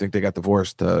I think they got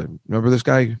divorced. Remember this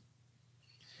guy?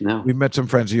 No. We met some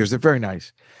friends of yours. They're very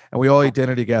nice, and we all ate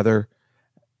dinner together.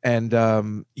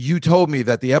 And you told me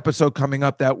that the episode coming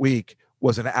up that week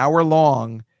was an hour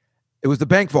long. It was the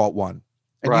bank vault one.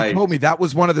 And you told me that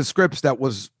was one of the scripts that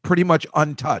was pretty much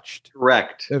untouched.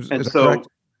 Correct. Is so correct?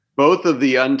 Both of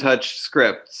the untouched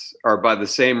scripts are by the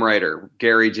same writer,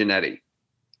 Gary Giannetti.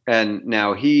 And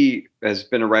now he has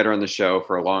been a writer on the show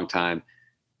for a long time.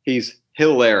 He's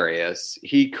hilarious.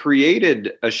 He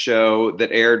created a show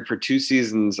that aired for 2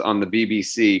 seasons on the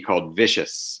BBC called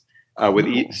Vicious,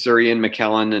 with Sir Ian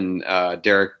McKellen and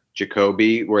Derek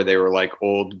Jacobi, where they were like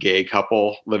old gay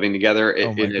couple living together.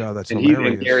 God, that's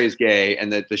hilarious. And Gary's gay,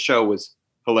 and the show was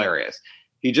hilarious.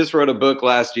 He just wrote a book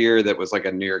last year that was like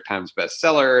a New York Times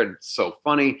bestseller, and it's so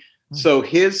funny. Mm-hmm. So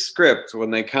his scripts,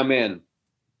 when they come in,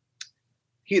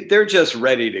 they're just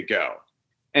ready to go.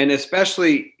 And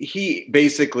especially he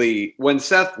basically, when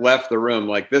Seth left the room,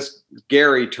 like this,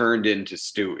 Gary turned into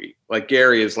Stewie. Like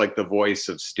Gary is like the voice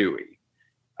of Stewie.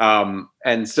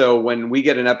 And so when we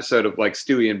get an episode of like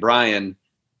Stewie and Brian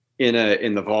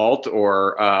in the vault,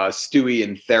 or Stewie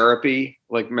in therapy,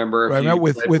 like remember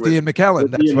with Ian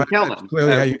McKellen. That's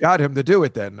clearly how you got him to do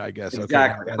it. Then I guess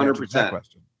exactly 100%.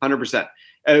 100%.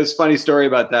 And it was a funny story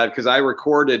about that because I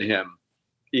recorded him,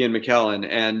 Ian McKellen,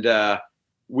 and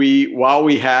while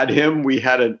we had him, we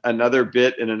had another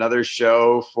bit in another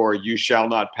show for "You Shall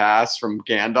Not Pass" from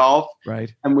Gandalf,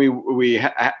 Right. and we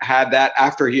had that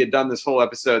after he had done this whole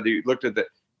episode. He looked at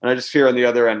and I just hear on the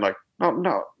other end like,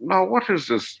 no, what is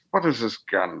this? What is this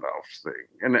Gandalf thing?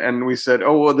 And we said,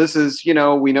 oh well, this is we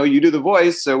know you do the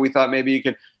voice, so we thought maybe you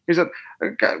can. He said,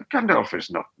 Gandalf is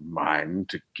not mine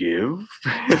to give.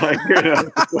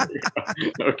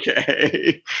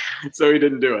 Okay, so he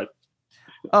didn't do it.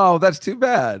 Oh, that's too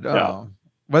bad. Oh, Yeah.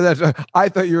 Well, I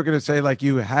thought you were going to say like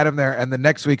you had him there, and the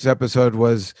next week's episode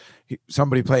was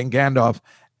somebody playing Gandalf,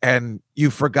 and you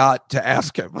forgot to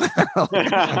ask him.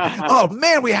 Oh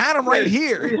man, we had him right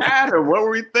here. We had him. What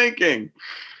were we thinking?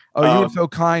 Oh, you were so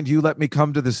kind. You let me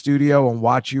come to the studio and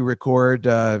watch you record,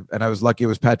 and I was lucky it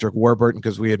was Patrick Warburton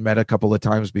because we had met a couple of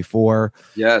times before.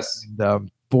 Yes. And,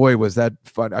 boy, was that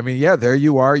fun. I mean, yeah, there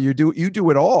you are. You do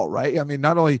it all, right? I mean,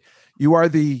 not only you are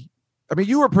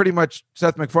you were pretty much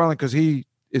Seth MacFarlane because he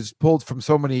is pulled from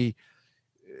so many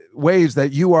ways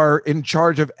that you are in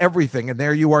charge of everything. And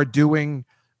there you are doing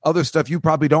other stuff you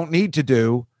probably don't need to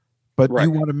do, but Right.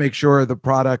 you want to make sure the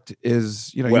product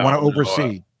is, you want to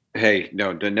oversee. Hey,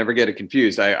 no, don't never get it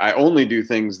confused. I only do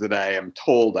things that I am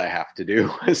told I have to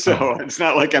do. So it's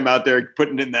not like I'm out there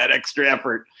putting in that extra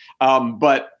effort.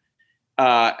 But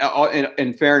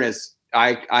in fairness,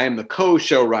 I am the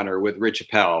co-showrunner with Rich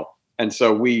Appel. And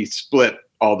so we split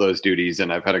all those duties,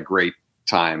 and I've had a great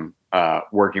time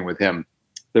working with him.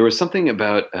 There was something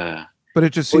about... but it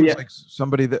just seems like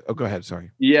somebody that... Oh, go ahead. Sorry.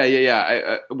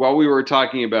 Yeah. While we were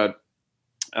talking about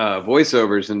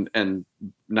voiceovers and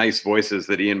nice voices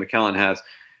that Ian McKellen has,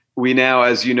 we now,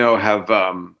 as you know, have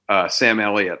Sam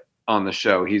Elliott on the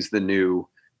show. He's the new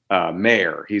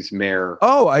mayor. He's mayor.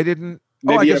 Oh, I didn't...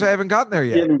 I guess I haven't gotten there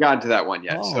yet. You haven't gotten to that one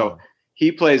yet. Oh. So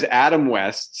he plays Adam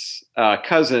West's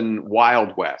cousin,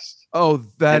 Wild West. Oh,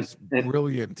 that's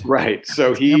brilliant. Right.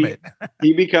 So he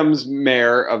becomes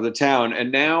mayor of the town.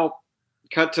 And now,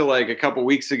 cut to like a couple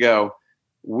weeks ago,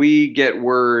 we get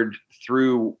word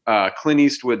through Clint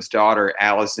Eastwood's daughter,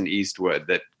 Allison Eastwood,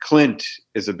 that Clint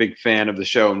is a big fan of the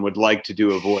show and would like to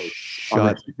do a voice on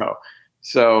the show.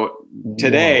 So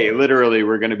today, literally,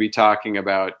 we're going to be talking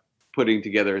about putting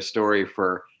together a story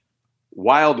for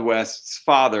Wild West's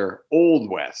father, Old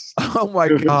West. Oh my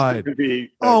God.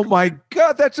 Oh my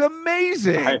God. That's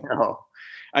amazing.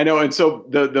 I know. And so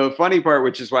the funny part,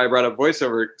 which is why I brought up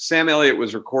voiceover, Sam Elliott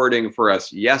was recording for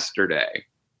us yesterday,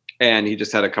 and he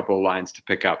just had a couple of lines to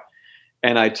pick up.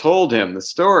 And I told him the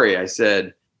story. I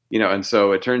said, and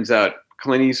so it turns out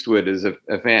Clint Eastwood is a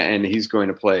fan, and he's going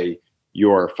to play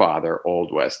your father,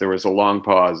 Old West. There was a long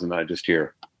pause, and I just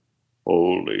hear,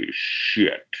 holy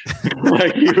shit.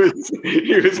 Like he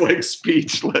was like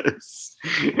speechless.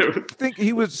 I think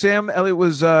Sam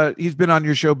Elliott he's been on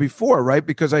your show before, right?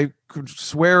 Because I could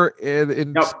swear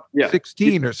in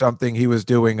 16 or something he was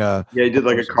doing he did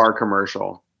like a car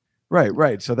commercial.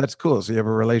 Right. So that's cool. So you have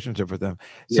a relationship with them.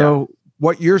 So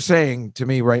what you're saying to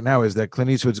me right now is that Clint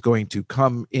Eastwood's going to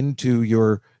come into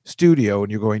your studio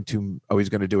and he's going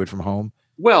to do it from home?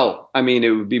 Well, I mean, it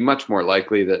would be much more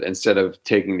likely that instead of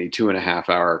taking the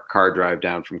 2.5-hour car drive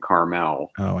down from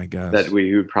Carmel, I guess that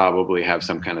we would probably have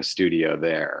some kind of studio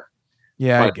there.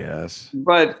 Yeah, I guess.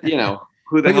 But who the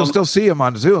hell? You'll still see him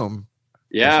on Zoom.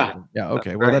 Yeah. Yeah.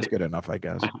 Okay. Well, that's good enough, I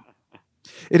guess.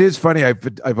 It is funny.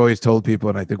 I've always told people,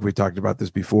 and I think we talked about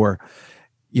this before.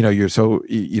 You're so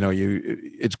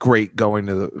it's great going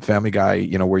to the Family Guy,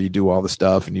 where you do all the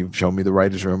stuff, and you've shown me the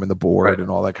writer's room and the board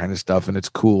and all that kind of stuff, and it's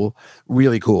cool,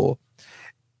 really cool.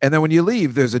 And then when you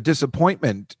leave, there's a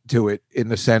disappointment to it in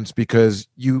the sense because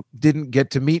you didn't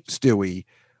get to meet Stewie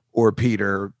or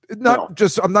Peter.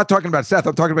 I'm not talking about Seth.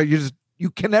 I'm talking about you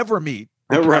can never meet.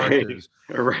 Right.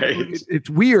 It's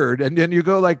weird. And then you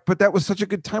go like, but that was such a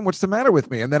good time. What's the matter with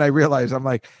me? And then I realize I'm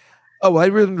like, oh, I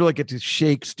really really get to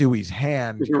shake Stewie's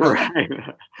hand. Right.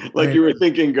 Like you were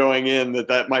thinking going in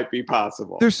that might be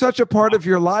possible. They're such a part of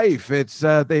your life. It's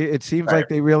it seems like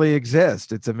they really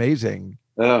exist. It's amazing.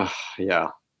 Yeah.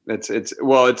 It's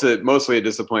mostly a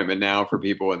disappointment now for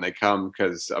people when they come,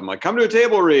 because I'm like, come to a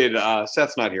table read.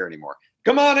 Seth's not here anymore.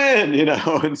 Come on in,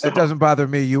 And so, it doesn't bother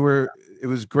me. It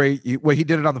was great. He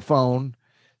did it on the phone.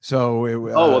 So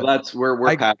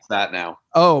we're past that now.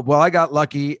 Oh, well, I got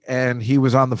lucky and he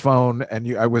was on the phone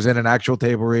and I was in an actual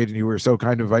table read and you were so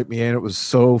kind to invite me in. It was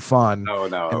so fun. Oh,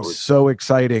 no. It was so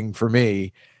exciting for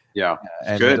me. Yeah.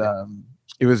 And good.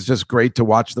 It was just great to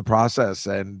watch the process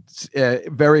and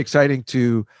very exciting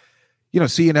to,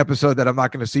 see an episode that I'm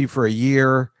not going to see for a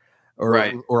year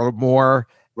or more.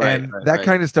 And that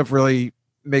kind of stuff really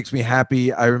makes me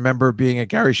happy. I remember being at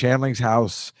Gary Shandling's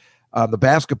house on the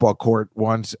basketball court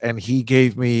once, and he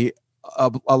gave me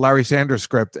a Larry Sanders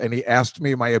script, and he asked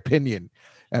me my opinion,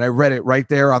 and I read it right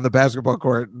there on the basketball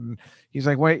court. And he's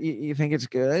like, "What, you think it's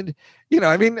good?"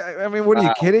 I mean, what are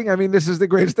you kidding? I mean, this is the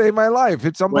greatest day of my life.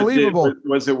 It's unbelievable.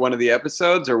 Was it one of the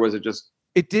episodes, or was it just?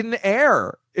 It didn't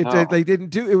air. They didn't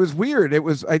do. It was weird. It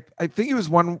was. I think it was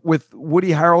one with Woody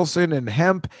Harrelson and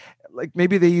Hemp. Like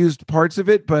maybe they used parts of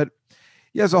it, but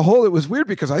yeah, as a whole, it was weird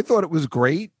because I thought it was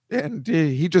great, and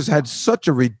he just had such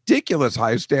a ridiculous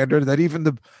high standard that even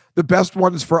the best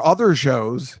ones for other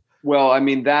shows. Well, I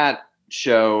mean, that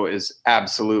show is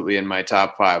absolutely in my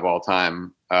top 5 all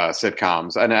time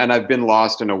sitcoms, and I've been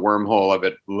lost in a wormhole of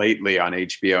it lately on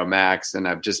HBO Max, and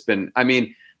I've just been. I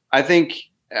mean, I think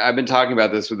I've been talking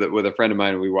about this with a friend of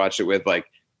mine. We watched it with like.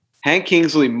 Hank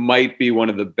Kingsley might be one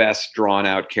of the best drawn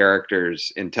out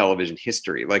characters in television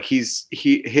history. Like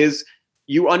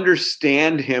you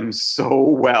understand him so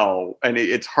well, and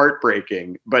it's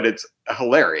heartbreaking, but it's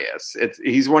hilarious.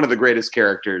 He's one of the greatest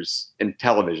characters in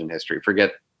television history.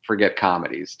 Forget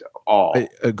comedies. All I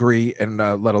agree, and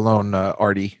let alone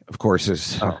Artie, of course,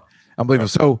 is unbelievable.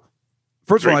 So,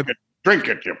 first of all, drink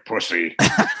it, you pussy.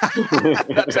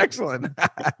 That's excellent.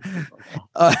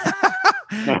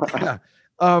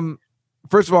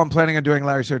 First of all, I'm planning on doing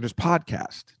Larry Sanders'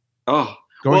 podcast. Oh,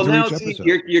 well, now see,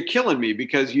 you're killing me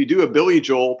because you do a Billy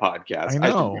Joel podcast. I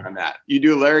know. I should be on that. You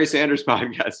do a Larry Sanders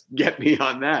podcast. Get me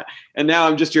on that. And now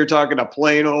I'm just here talking to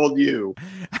plain old you.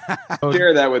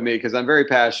 Share that with me because I'm very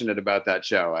passionate about that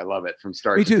show. I love it from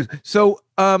start. Me too. So,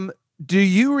 do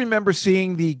you remember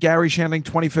seeing the Gary Shandling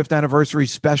 25th anniversary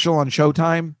special on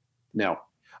Showtime? No.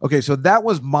 Okay, so that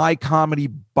was my comedy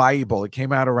Bible. It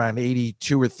came out around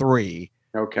 82 or 3.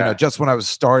 Okay. Just when I was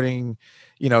starting,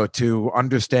 to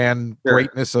understand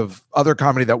greatness of other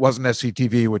comedy that wasn't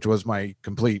SCTV, which was my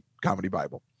complete comedy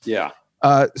Bible. Yeah.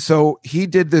 So he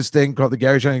did this thing called the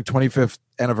Gary Shandling 25th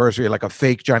anniversary, like a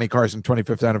fake Johnny Carson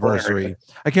 25th anniversary.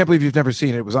 I can't believe you've never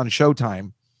seen it. It was on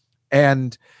Showtime.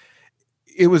 And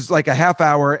it was like a half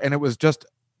hour, and it was just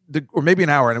or maybe an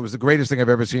hour, and it was the greatest thing I've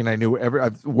ever seen.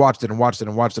 I've watched it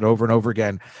over and over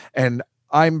again. And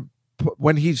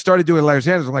when he started doing Larry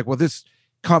Sanders, I'm like, well, this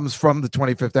comes from the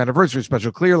 25th anniversary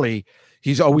special. Clearly,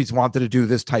 he's always wanted to do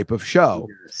this type of show.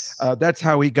 Yes. That's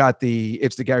how he got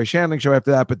it's the Gary Shandling show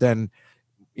after that. But then,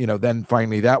 then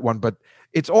finally that one. But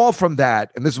it's all from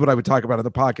that. And this is what I would talk about in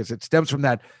the podcast. It stems from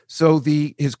that. So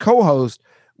his co-host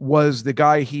was the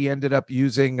guy he ended up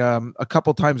using a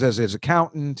couple times as his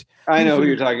accountant. I know who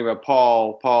you're talking about,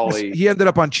 Paulie. He ended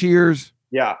up on Cheers.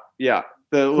 Yeah.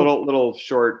 The little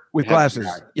short with glasses.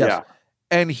 Guy. Yes. Yeah.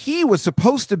 And he was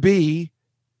supposed to be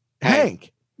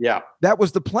Hank. Yeah. That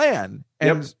was the plan.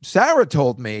 And Sarah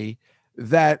told me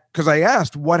that because I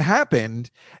asked what happened,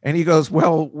 and he goes,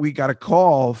 well, we got a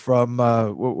call from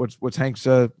what's Hank's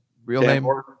real name?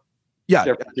 Yeah,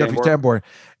 Jeffrey Tambor.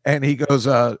 And he goes,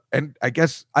 and I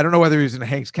guess I don't know whether he's in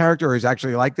Hank's character or he's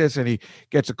actually like this. And he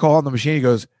gets a call on the machine. He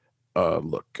goes,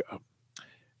 look,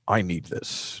 I need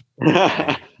this.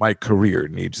 My career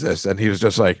needs this. And he was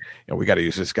just like, we got to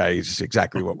use this guy. He's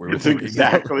exactly what we were thinking.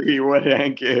 Exactly what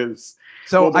Hank is.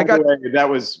 So I got that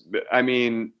was, I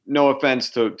mean, no offense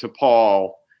to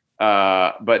Paul,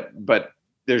 but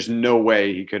there's no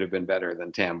way he could have been better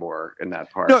than Tambor in that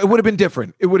part. No, it would have been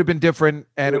different. It would have been different,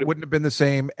 and it wouldn't have been the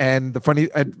same. And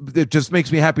it just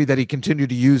makes me happy that he continued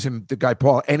to use the guy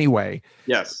Paul anyway.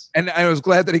 Yes. And I was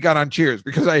glad that he got on Cheers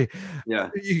because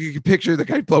you could picture the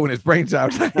guy blowing his brains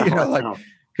out,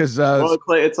 because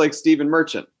it's like Stephen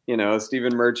Merchant.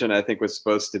 Stephen Merchant, I think, was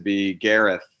supposed to be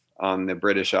Gareth on the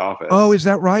British Office. Oh, is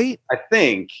that right? I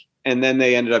think. And then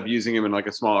they ended up using him in like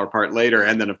a smaller part later.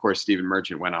 And then, of course, Stephen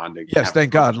Merchant went on to. Yes,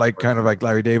 thank God. Kind of like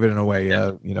Larry David in a way,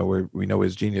 where we know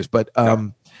his genius. But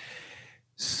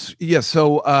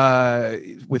so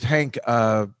with Hank.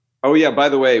 Oh yeah. By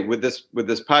the way, with this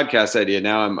podcast idea,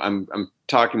 now I'm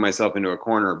talking myself into a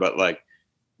corner. But like,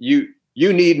 you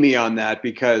need me on that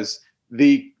because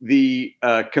the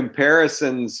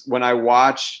comparisons when I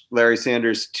watch Larry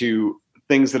Sanders to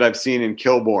things that I've seen in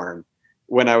Kilborn.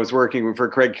 When I was working for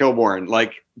Craig Kilborn,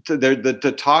 like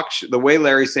the way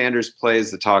Larry Sanders plays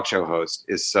the talk show host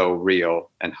is so real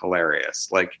and hilarious.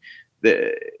 Like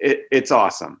it's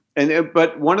awesome.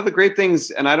 But one of the great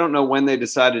things, and I don't know when they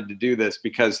decided to do this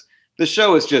because the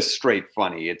show is just straight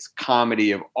funny. It's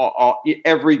comedy of all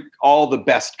the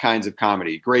best kinds of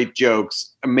comedy, great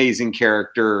jokes, amazing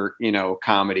character,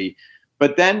 comedy.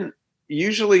 But then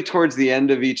usually towards the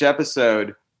end of each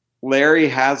episode, Larry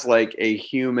has like a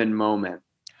human moment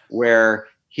where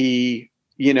he,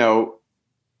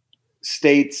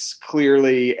 states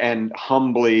clearly and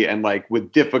humbly and like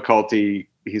with difficulty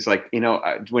he's like,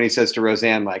 when he says to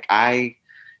Roseanne, like, I,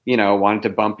 wanted to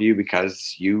bump you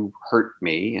because you hurt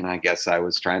me, and I guess I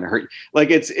was trying to hurt you.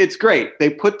 Like, it's great. They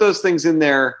put those things in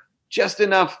there just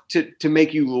enough to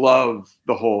make you love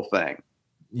the whole thing.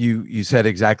 You said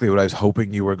exactly what I was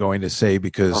hoping you were going to say,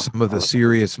 because some of the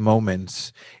serious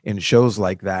moments in shows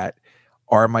like that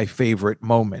are my favorite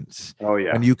moments. Oh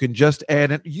yeah. And you can just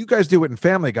add it. You guys do it in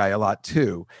Family Guy a lot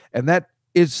too. And that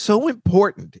is so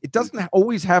important. It doesn't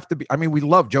always have to be. I mean, we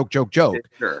love joke,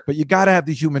 sure. but you got to have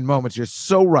the human moments. You're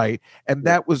so right. And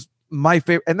that was my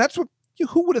favorite. And that's what,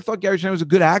 who would have thought Gary Shandling was a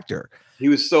good actor? He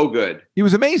was so good. He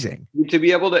was amazing. To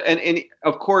be able to, and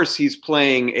of course he's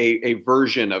playing a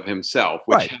version of himself,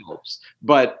 which helps,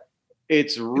 but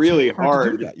it's really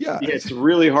hard. To do that. Yeah. It's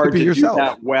really hard to yourself. Do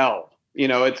that well.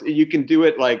 You can do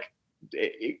it like,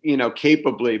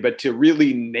 capably, but to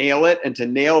really nail it and to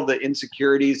nail the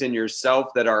insecurities in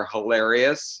yourself that are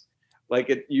hilarious,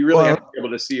 you really have to be able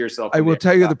to see yourself. I will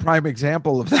tell you the prime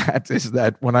example of that is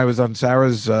that when I was on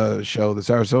Sarah's show, the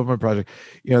Sarah Silverman Project,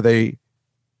 they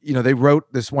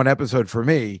wrote this one episode for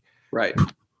me, right,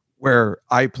 where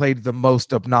I played the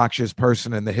most obnoxious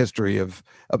person in the history of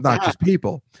obnoxious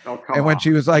people. And when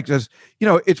she was like, just,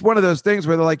 it's one of those things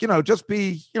where they're like, just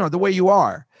be, the way you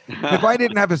are. If I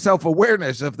didn't have a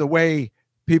self-awareness of the way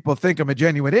people think I'm a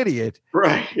genuine idiot,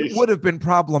 right, it would have been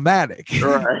problematic.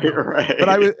 Right.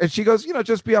 But and she goes,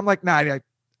 just be, I'm like, nah,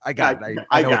 I got it.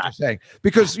 I know what you're saying,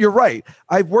 because you're right.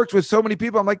 I've worked with so many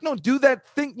people. I'm like, no, do that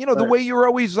thing, the way you're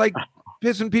always like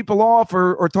pissing people off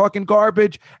or talking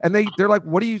garbage. And they're like,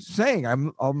 what are you saying?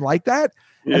 I'm like that.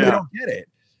 And they don't get it.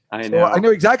 I know. I know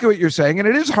exactly what you're saying. And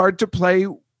it is hard to play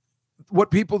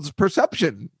what people's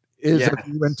perception is of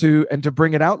you and to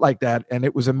bring it out like that. And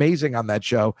it was amazing on that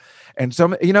show. And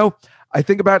I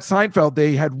think about Seinfeld,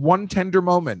 they had one tender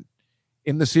moment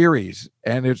in the series,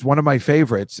 and it's one of my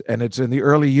favorites. And it's in the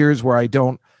early years where I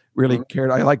don't really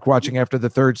care. I like watching after the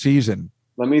third season.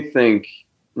 Let me think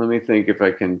if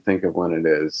I can think of when it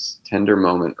is. Tender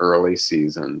moment, early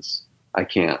seasons. I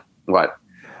can't. What?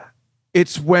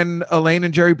 It's when Elaine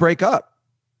and Jerry break up.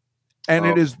 And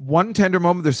it is one tender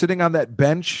moment. They're sitting on that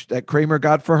bench that Kramer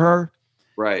got for her.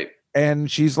 Right. And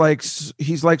he's like,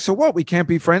 so what? We can't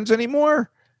be friends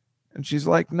anymore? And she's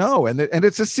like, no. And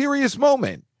it's a serious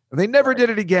moment. And they never did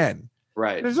it again.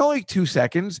 Right. There's only 2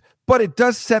 seconds, but it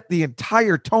does set the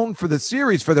entire tone for the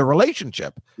series, for their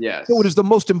relationship. Yes. So it is the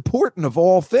most important of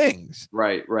all things.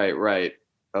 Right.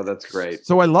 Oh, that's great.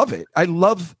 So I love it.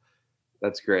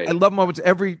 That's great. I love moments.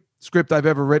 Every script I've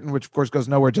ever written, which of course goes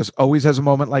nowhere, just always has a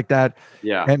moment like that.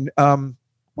 Yeah. And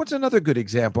what's another good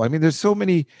example? I mean, there's so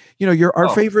many, our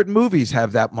favorite movies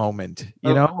have that moment,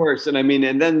 Of course. And I mean,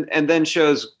 and then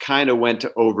shows kind of went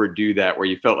to overdo that, where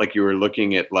you felt like you were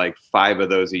looking at like 5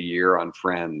 of those a year on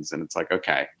Friends. And it's like,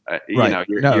 okay, you're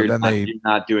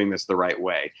not doing this the right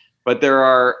way. But there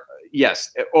are,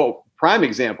 prime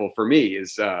example for me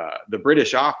is the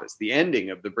British Office, the ending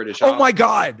of the British Office. Oh my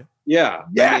God. Yeah.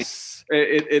 Yes.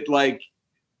 There's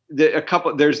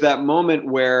that moment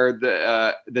where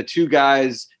the 2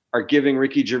 guys are giving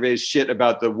Ricky Gervais shit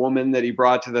about the woman that he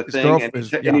brought to the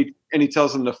thing, and he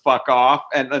tells them to fuck off,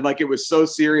 and like it was so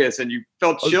serious, and you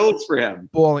felt chills for him.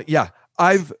 Well, yeah,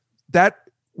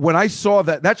 when I saw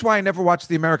that, that's why I never watched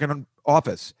The American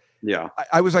Office. Yeah,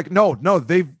 I was like, no,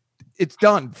 it's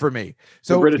done for me.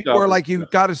 So people are like, you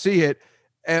got to see it,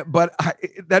 but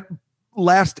that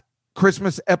last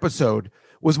Christmas episode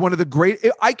was one of the great.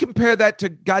 I compare that to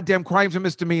goddamn Crimes and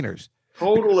Misdemeanors.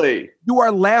 Totally. You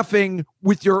are laughing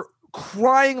with your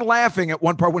crying laughing at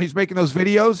one part when he's making those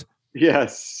videos.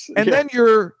 Yes. And then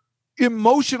you're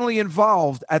emotionally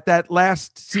involved at that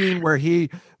last scene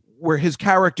where his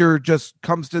character just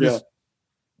comes to this.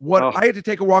 I had to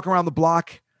take a walk around the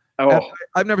block.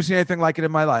 I've never seen anything like it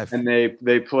in my life. And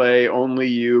they play Only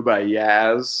You by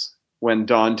Yaz when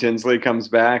Dawn Tinsley comes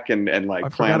back and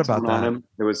like plants on him.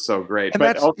 It was so great. And but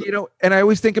that's also, and I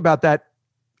always think about that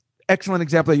excellent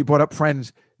example that you brought up,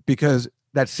 Friends, because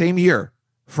that same year,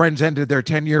 Friends ended their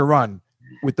 10-year run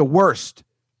with the worst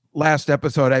last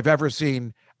episode I've ever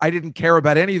seen. I didn't care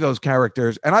about any of those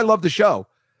characters, and I love the show,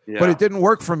 but it didn't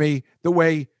work for me the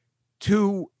way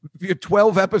 12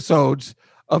 episodes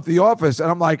of The Office,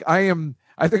 and I'm like, I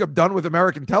think I'm done with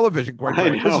American television. Quite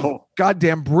frankly, this is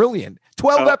goddamn brilliant.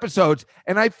 12 episodes,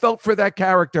 and I felt for that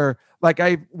character like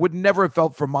I would never have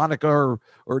felt for Monica or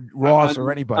Ross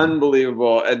or anybody.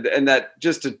 Unbelievable. And that,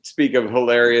 just to speak of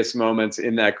hilarious moments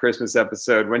in that Christmas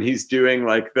episode, when he's doing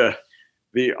like the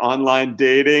online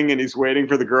dating and he's waiting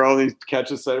for the girl and he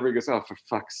catches sight of her, he goes, oh, for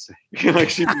fuck's sake. Like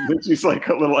she's like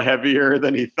a little heavier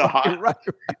than he thought. Right.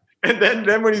 And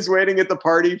then when he's waiting at the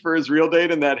party for his real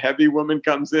date and that heavy woman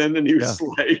comes in and he was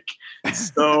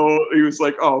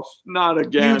like, oh, not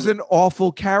again. He was an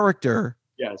awful character.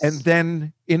 Yes. And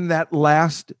then in that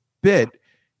last bit,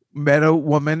 met a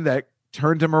woman that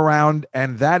turned him around,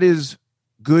 and that is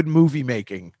good movie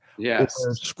making. Yes.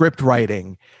 Script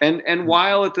writing. And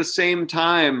while at the same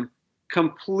time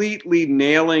completely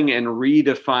nailing and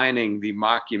redefining the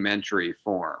mockumentary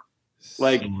form.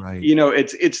 Like,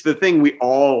 it's the thing we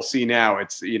all see now.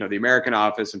 It's, the American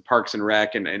Office and Parks and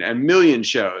Rec and a million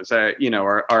shows, are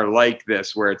like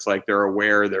this, where it's like they're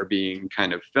aware they're being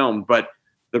kind of filmed. But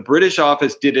the British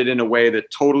Office did it in a way that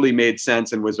totally made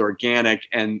sense and was organic.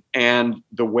 And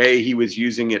the way he was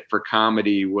using it for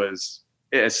comedy was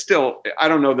still, I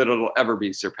don't know that it'll ever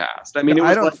be surpassed. I mean,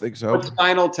 I don't think so. What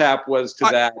Spinal Tap was to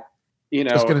that,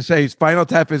 I was going to say Spinal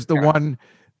Tap is the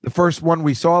first one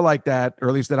we saw like that, or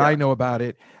at least that I know about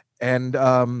it.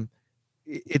 And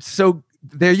it's so,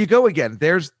 there you go again.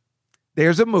 There's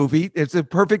a movie. It's a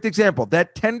perfect example.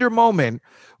 That tender moment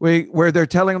where they're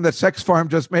telling him that Sex Farm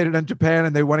just made it in Japan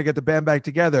and they want to get the band back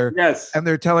together. Yes. And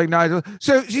they're telling Nigel,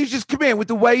 so you just come in with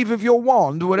the wave of your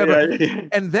wand or whatever. Yeah.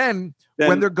 And then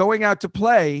when they're going out to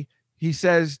play, he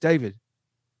says, David,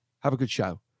 have a good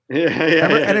show.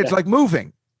 And it's like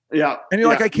moving. Yeah. And you're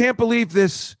like, I can't believe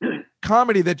this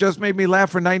comedy that just made me laugh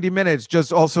for 90 minutes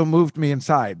just also moved me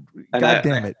inside. God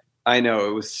damn it. I know,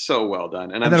 it was so well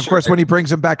done. And then, of course, when he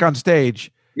brings him back on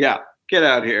stage. Yeah, get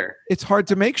out here. It's hard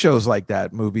to make shows like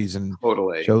that, movies and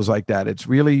shows like that. It's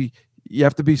really, you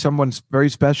have to be someone very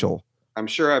special. I'm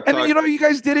sure you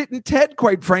guys did it in Ted,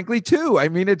 quite frankly, too. I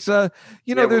mean, it's,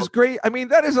 there's great, I mean,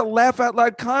 that is a laugh out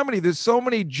loud comedy. There's so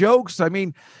many jokes. I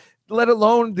mean, let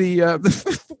alone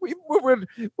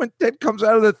when Ted comes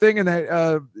out of the thing and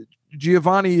that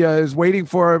Giovanni is waiting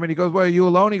for him and he goes, well, are you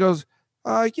alone? He goes,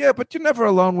 yeah, but you're never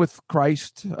alone with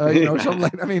Christ. Something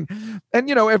like, I mean, and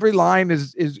every line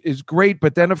is great,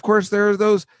 but then of course there are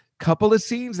those couple of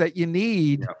scenes that you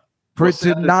need for it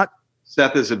to not.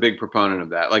 Seth is a big proponent of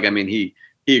that. Like, I mean, he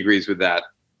agrees with that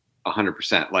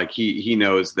 100%. Like he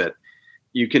knows that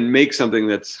you can make something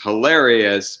that's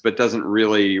hilarious, but doesn't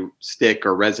really stick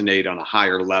or resonate on a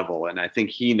higher level. And I think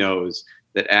he knows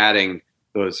that adding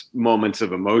those moments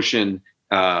of emotion,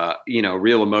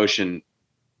 real emotion,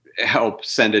 help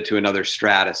send it to another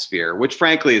stratosphere, which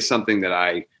frankly is something that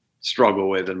I struggle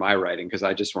with in my writing because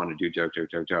I just want to do joke.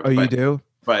 Oh, you do?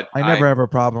 But I never have a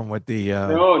problem with the.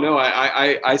 No,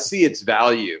 I see its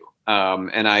value,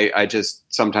 and I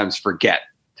just sometimes forget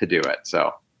to do it.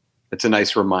 So it's a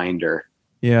nice reminder.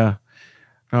 Yeah,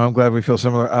 I'm glad we feel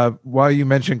similar. While you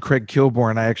mentioned Craig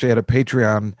Kilborn, I actually had a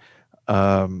Patreon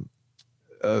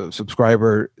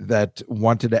subscriber that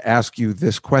wanted to ask you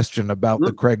this question about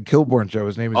the Craig Kilborn show.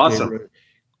 His name is awesome.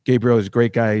 Gabriel. He's a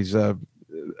great guy. He's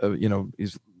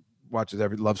he's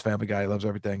loves Family Guy, loves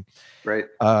everything. Right.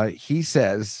 He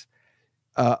says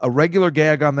a regular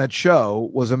gag on that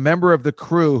show was a member of the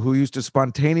crew who used to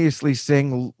spontaneously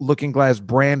sing Looking Glass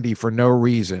Brandy for no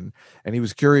reason, and he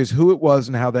was curious who it was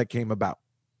and how that came about.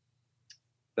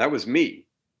 That was me.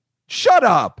 Shut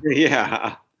up.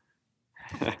 Yeah.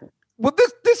 Well,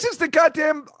 this is the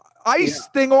goddamn Ice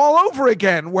thing all over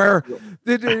again. Where,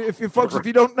 if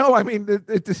you don't know, I mean,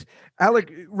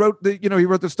 Alec wrote he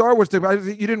wrote the Star Wars thing.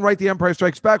 You didn't write the Empire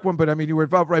Strikes Back one, but I mean, you were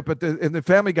involved, right? But in the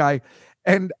Family Guy,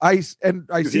 and I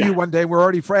see you one day, we're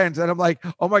already friends, and I'm like,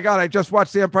 oh my god, I just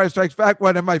watched the Empire Strikes Back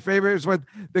one, and my favorite is when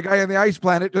the guy on the ice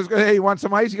planet just goes, hey, you want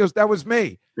some ice? He goes, that was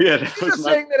me. Yeah, you're just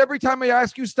saying that every time I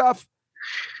ask you stuff.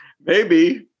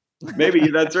 Maybe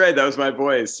that's right. That was my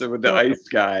voice with the ice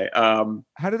guy.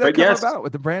 How did that come about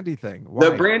with the Brandy thing? Why?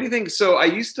 The Brandy thing. So I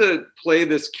used to play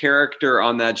this character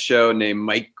on that show named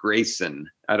Mike Grayson.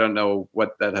 I don't know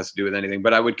what that has to do with anything,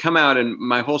 but I would come out and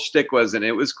my whole shtick was, and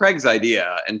it was Craig's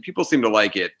idea, and people seem to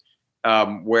like it,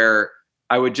 where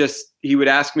he would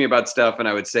ask me about stuff and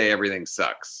I would say everything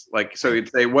sucks. Like, so he'd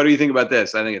say, what do you think about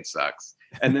this? I think it sucks.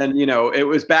 And then, it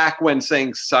was back when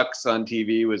saying sucks on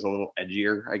TV was a little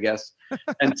edgier, I guess.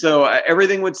 And so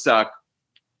everything would suck.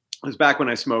 It was back when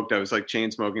I smoked. I was like chain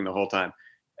smoking the whole time.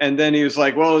 And then he was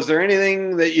like, well, is there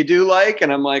anything that you do like?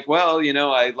 And I'm like, well,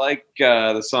 I like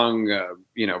the song,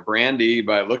 Brandy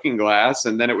by Looking Glass.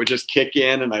 And then it would just kick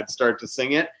in and I'd start to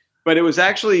sing it. But it was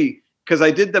actually because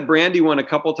I did the Brandy one a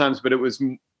couple times, but it was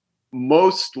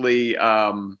mostly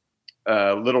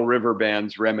Little River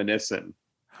Band's Reminiscent.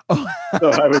 Oh.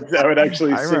 So I would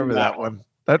actually I remember that one.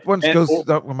 That one goes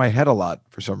up with my head a lot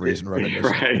for some reason.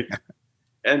 Right.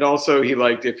 And also he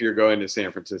liked If You're Going to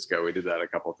San Francisco. We did that a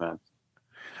couple of times.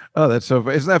 Oh, that's so.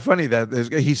 Isn't that funny that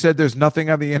he said there's nothing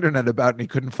on the internet about it and he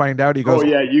couldn't find out? He goes, Oh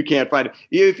yeah, you can't find it.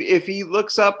 If he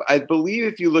looks up, I believe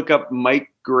if you look up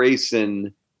Mike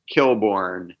Grayson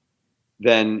Kilborn,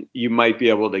 then you might be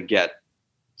able to get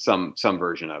some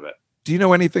version of it. do you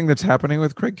know anything that's happening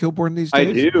with Craig Kilborn these days?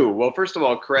 I do. Well, first of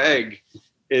all, Craig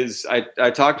is I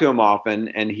talk to him often,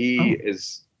 and he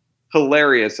is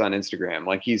hilarious on Instagram.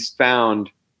 Like he's found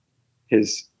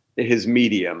his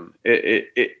medium.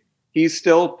 He's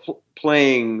still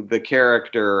playing the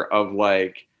character of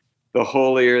like the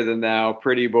holier than thou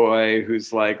pretty boy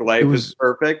who's like life is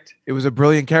perfect. It was a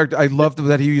brilliant character. I loved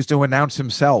that he used to announce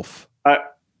himself.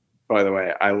 By the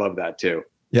way, I love that too.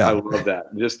 Yeah, I love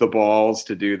that. Just the balls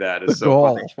to do that is the so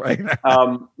goal, funny.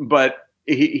 right? But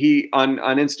he on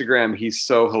Instagram, he's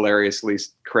so hilariously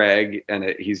Craig, and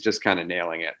he's just kind of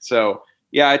nailing it. So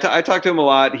yeah, I talk to him a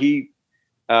lot. He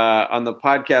on the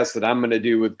podcast that I'm going to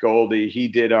do with Goldie, he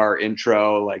did our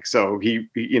intro. Like, so he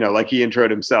introed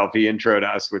himself. He introed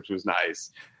us, which was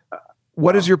nice.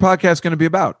 What is your podcast going to be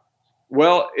about?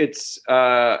 Well, it's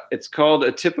called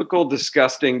A Typical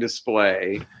Disgusting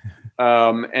Display.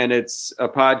 And it's a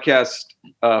podcast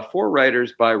for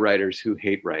writers by writers who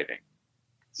hate writing.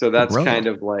 So that's kind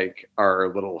of like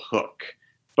our little hook.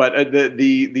 But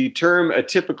the term "a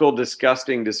typical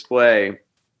disgusting display,"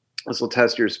 this will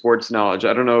test your sports knowledge.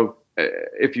 I don't know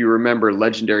if you remember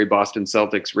legendary Boston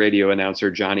Celtics radio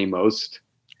announcer Johnny Most.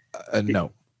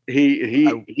 No.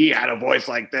 He had a voice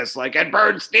like this, like, and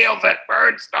Bird steals it.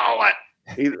 Bird stole it.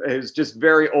 He was just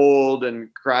very old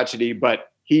and crotchety,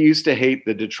 but he used to hate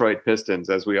the Detroit Pistons,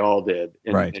 as we all did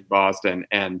in Boston.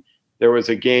 And there was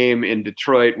a game in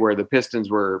Detroit where the Pistons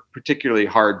were particularly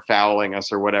hard fouling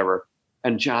us or whatever.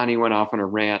 And Johnny went off on a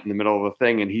rant in the middle of the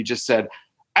thing. And he just said,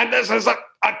 and this is a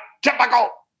typical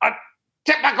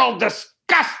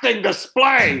disgusting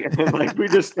display. And like, we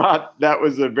just thought that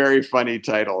was a very funny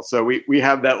title. So we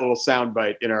have that little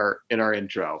soundbite in our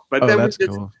intro. But then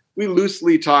we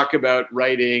loosely talk about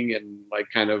writing and like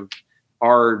kind of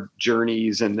our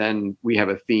journeys, and then we have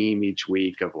a theme each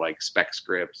week of like spec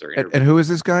scripts or and who is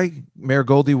this guy? Mayor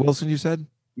Goldie Wilson, you said?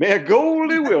 Mayor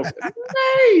Goldie Wilson.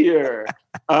 Mayor.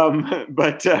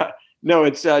 No,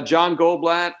 it's John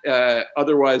Goldblatt,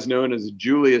 otherwise known as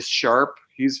Julius Sharp.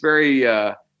 He's very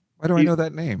why do I know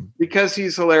that name? Because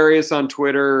he's hilarious on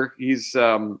Twitter. He's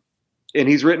and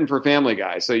he's written for Family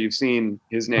Guy, so you've seen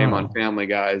his name on Family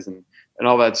Guys and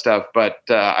all that stuff. But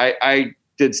I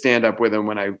did stand up with him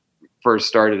when I first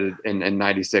started in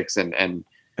 96 and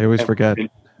I always forget.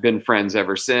 Been friends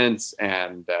ever since.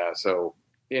 And so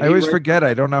I always forget.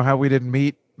 I don't know how we didn't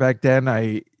meet back then.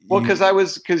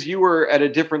 Because you were at a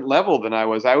different level than I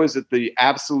was. I was at the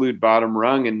absolute bottom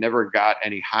rung and never got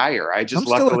any higher. I'm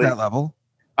still at that level.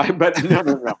 But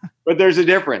no. But there's a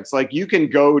difference. Like you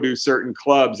can go to certain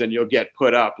clubs and you'll get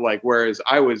put up. Like, whereas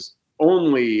I was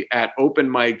only at open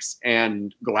mics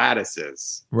and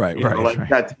Gladys's. Right.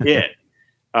 That's it.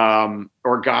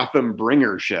 Or Gotham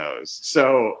Bringer shows.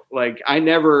 So like I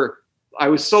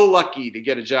was so lucky to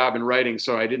get a job in writing,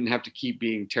 so I didn't have to keep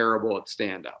being terrible at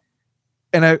stand-up.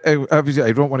 And I obviously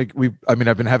I don't want to. I've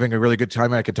been having a really good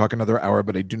time. I could talk another hour,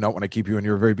 but I do not want to keep you. And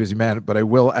you're a very busy man. But I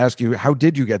will ask you, how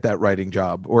did you get that writing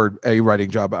job or a writing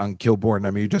job on Kilborn?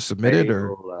 I mean, you just submitted,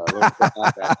 or?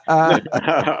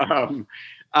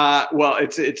 Well,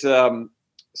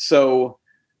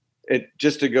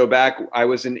 just to go back, I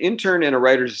was an intern and a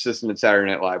writer's assistant at Saturday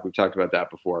Night Live. We've talked about that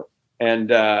before,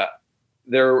 and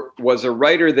there was a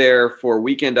writer there for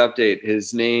Weekend Update.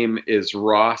 His name is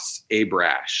Ross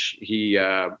Abrash. He,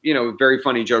 very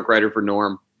funny joke writer for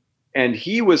Norm. And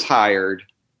he was hired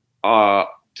to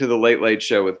the Late Late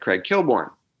Show with Craig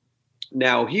Kilborn.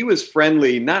 Now, he was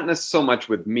friendly, not so much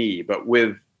with me, but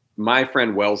with my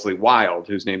friend Wellesley Wild,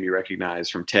 whose name you recognize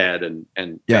from Ted and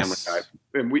yes. Family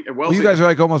Guy. And well, you guys are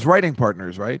like almost writing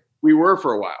partners, right? We were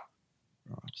for a while.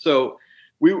 So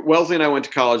Wellesley and I went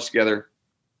to college together.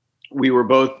 We were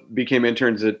both became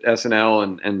interns at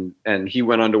SNL, and he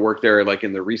went on to work there like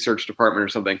in the research department or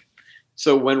something.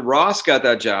 So when Ross got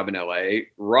that job in LA,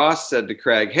 Ross said to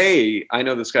Craig, "Hey, I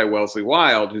know this guy Wellesley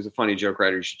Wild, who's a funny joke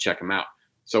writer. You should check him out."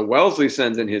 So Wellesley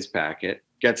sends in his packet,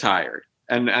 gets hired.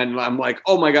 And I'm like,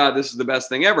 "Oh my God, this is the best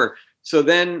thing ever." So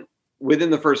then within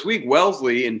the first week,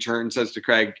 Wellesley in turn says to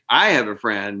Craig, "I have a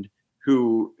friend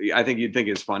who I think you'd think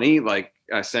is funny. Like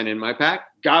I sent in my pack,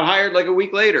 got hired like a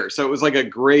week later." So it was like a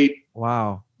great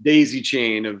daisy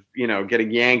chain of,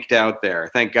 getting yanked out there.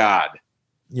 Thank God.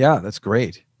 Yeah, that's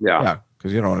great. Yeah.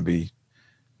 Because you don't want to be,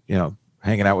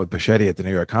 hanging out with Bichetti at the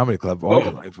New York Comedy Club all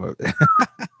your life.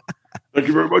 Thank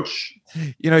you very much.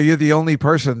 You're the only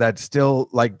person that's still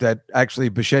like that. Actually,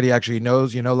 Bichetti actually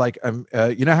knows. Like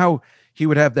you know how he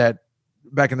would have that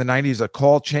back in the 90s, a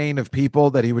call chain of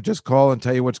people that he would just call and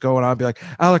tell you what's going on. Be like,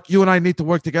 Alec, you and I need to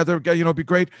work together. It'd be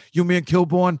great. You, me, and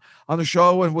Kilborn on the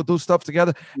show, and we'll do stuff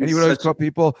together. And he would always call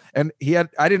people. And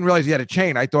I didn't realize he had a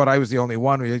chain. I thought I was the only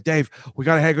one. He's like, Dave, we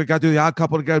got to do the odd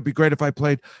couple together. It'd be great if I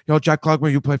played, Jack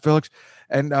Klugman, you played Felix.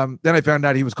 And then I found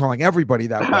out he was calling everybody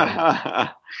that way.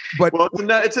 But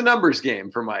it's a numbers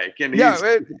game for Mike. And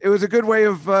it was a good way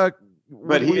of.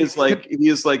 But he is like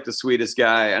the sweetest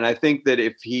guy. And I think that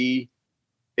if he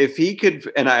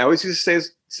could, and I always used to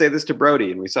say this to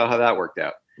Brody, and we saw how that worked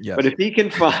out. Yes. But if he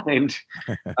can find,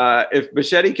 if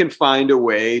Bichetti can find a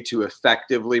way to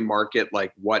effectively market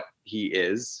like what he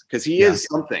is, because he is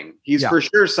something, he's for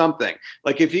sure something.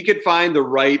 Like if he could find the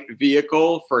right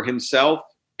vehicle for himself,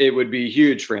 it would be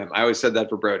huge for him. I always said that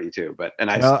for Brody too,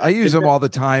 I use him all the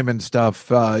time and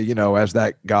stuff, as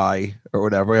that guy or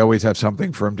whatever. I always have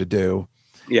something for him to do.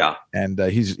 Yeah. And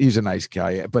he's a nice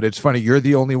guy, but it's funny. You're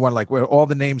the only one, like where all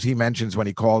the names he mentions when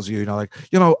he calls you, I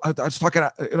was talking,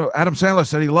 Adam Sandler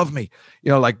said he loved me,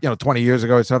 20 years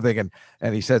ago or something.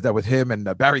 And he says that with him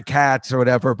and Barry Katz or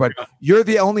whatever, but you're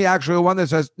the only actual one that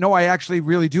says, no, I actually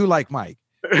really do like Mike.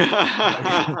 And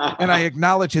I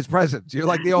acknowledge his presence. You're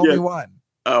like the only one.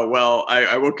 Well,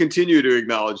 I will continue to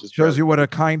acknowledge his presence. Shows you what a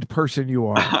kind person you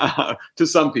are. To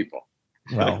some people.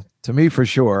 Well, to me, for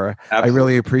sure. Absolutely. I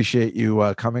really appreciate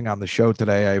you coming on the show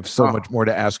today. I have so much more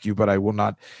to ask you, but I will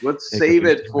not. Let's save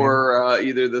it for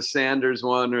either the Sanders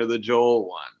one or the Joel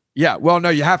one. Yeah. Well, no,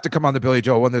 you have to come on the Billy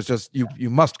Joel one. There's just, you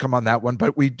must come on that one,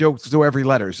 but we do every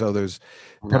letter. So there's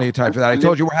plenty of time for that. I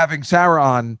told you we're having Sarah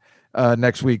on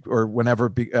next week or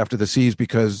whenever after the C's,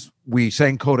 because we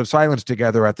sang Code of Silence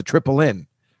together at the Triple Inn.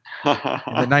 In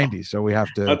the 90s, so we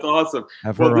have to. That's awesome.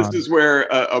 Well, this is where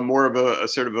a more of a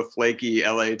sort of a flaky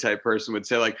LA type person would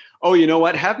say, like, "Oh, you know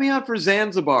what? Have me on for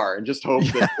Zanzibar," and just hope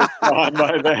that it's on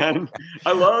by then.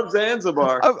 I love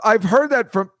Zanzibar. I've heard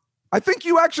that from. I think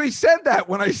you actually said that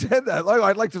when I said that. Like,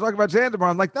 I'd like to talk about Zanzibar.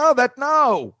 I'm like, no.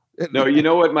 No, you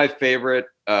know what? My favorite.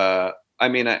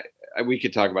 We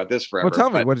could talk about this forever. Well,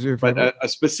 tell me, what is your favorite? But a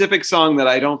specific song that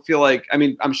I don't feel like. I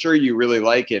mean, I'm sure you really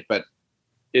like it, but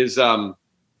is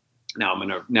Now I'm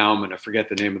gonna forget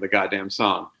the name of the goddamn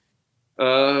song.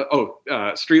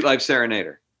 Street Life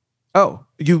Serenader. Oh,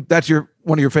 that's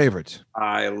one of your favorites.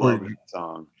 I love that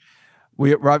song.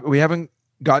 We haven't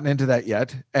gotten into that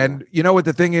yet. And you know what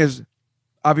the thing is,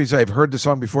 obviously I've heard the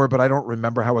song before, but I don't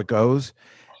remember how it goes.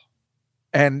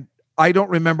 And I don't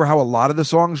remember how a lot of the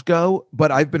songs go,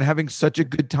 but I've been having such a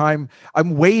good time.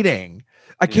 I'm waiting.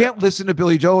 I can't listen to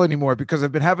Billy Joel anymore because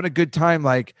I've been having a good time.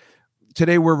 Like,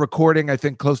 today we're recording, I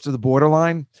think, Close to the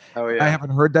Borderline. Oh, yeah. I haven't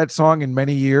heard that song in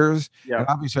many years. Yeah. And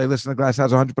obviously I listen to Glass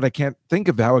House 100, but I can't think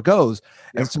of how it goes.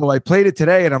 Yeah. And so I played it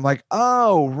today and I'm like,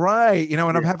 oh, right. And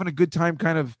I'm having a good time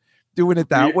kind of doing it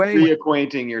that way.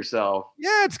 Reacquainting yourself.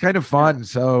 Yeah, it's kind of fun.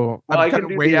 So I can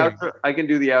do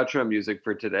the outro music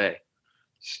for today.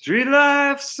 Street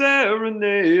Life Serenader.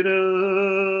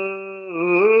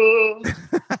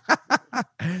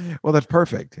 Well, that's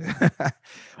perfect.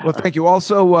 Well, thank you.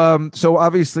 Also, so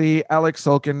obviously, Alec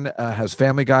Sulkin has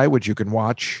Family Guy, which you can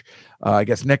watch, I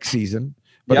guess, next season.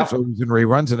 But it's always in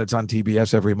reruns, and it's on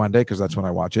TBS every Monday because that's when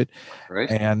I watch it. Right.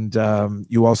 And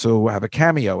you also have a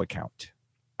Cameo account.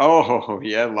 Oh,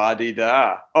 yeah,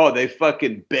 la-di-da. Oh, they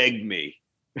fucking begged me.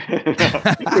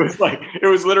 It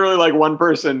was literally like one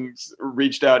person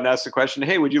reached out and asked the question,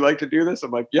 "Hey, would you like to do this?"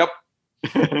 I'm like, "Yep."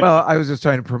 Well, I was just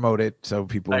trying to promote it so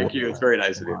people. Thank you. It's very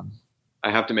nice of you.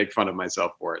 I have to make fun of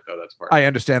myself for it, though. That's part. I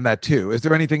understand that too. Is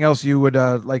there anything else you would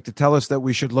like to tell us that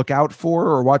we should look out for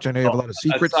or watch? I know you have a lot of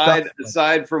secret stuff.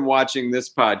 Aside from watching this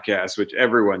podcast, which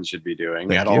everyone should be doing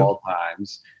all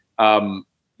times.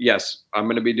 Yes, I'm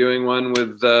going to be doing one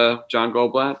with John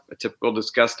Goldblatt, a typical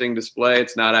disgusting display.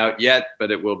 It's not out yet, but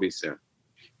it will be soon.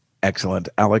 Excellent.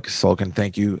 Alec Sulkin,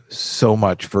 thank you so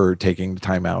much for taking the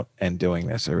time out and doing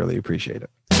this. I really appreciate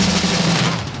it.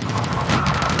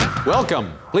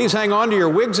 Welcome. Please hang on to your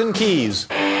wigs and keys.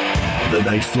 The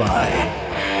Night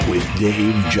Fly with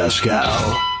Dave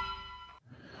Juskow.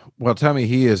 Well, tell me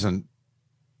he isn't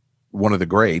one of the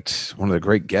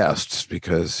great guests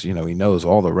because, he knows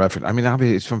all the reference. I mean,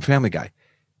 obviously it's from Family Guy.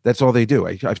 That's all they do.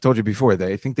 I've told you before,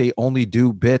 I think they only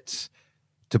do bits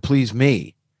to please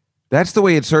me. That's the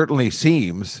way it certainly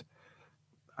seems.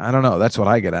 I don't know. That's what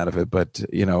I get out of it. But,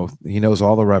 he knows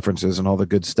all the references and all the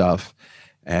good stuff.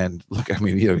 And look, I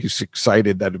mean, he's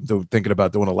excited that I'm thinking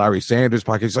about doing a Larry Sanders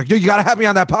podcast. He's like, dude, you got to have me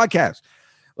on that podcast.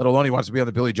 let alone he wants to be on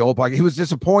the Billy Joel podcast. He was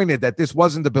disappointed that this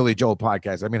wasn't the Billy Joel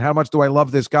podcast. I mean, how much do I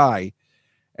love this guy?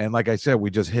 And like I said, we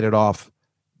just hit it off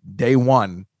day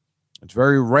one. It's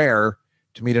very rare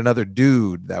to meet another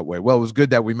dude that way. Well, it was good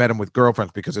that we met him with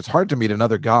girlfriends, because it's hard to meet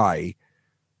another guy,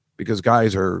 because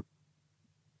guys are,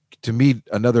 to meet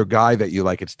another guy that you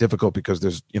like, it's difficult because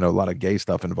there's, a lot of gay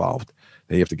stuff involved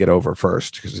that you have to get over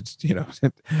first, because it's,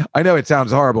 I know it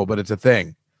sounds horrible, but it's a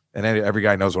thing. And every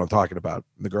guy knows what I'm talking about.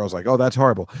 And the girl's like, oh, that's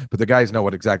horrible. But the guys know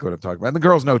exactly what I'm talking about. And the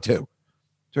girls know too.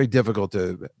 It's very difficult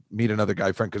to meet another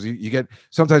guy friend, because you get,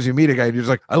 sometimes you meet a guy and you're just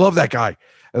like, I love that guy.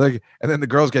 And then the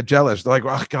girls get jealous. They're like,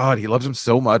 oh God, he loves him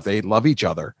so much. They love each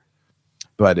other.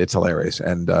 But it's hilarious.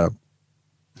 And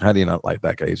how do you not like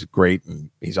that guy? He's great. And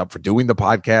he's up for doing the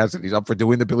podcast, and he's up for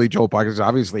doing the Billy Joel podcast. He's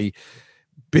obviously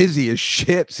busy as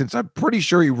shit, since I'm pretty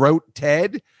sure he wrote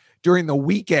Ted during the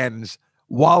weekends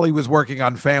while he was working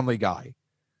on Family Guy.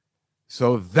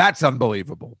 So that's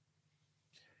unbelievable.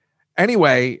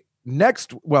 Anyway,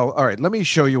 all right, let me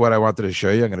show you what I wanted to show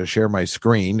you. I'm going to share my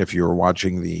screen if you were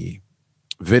watching the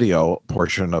video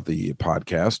portion of the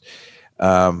podcast.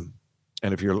 And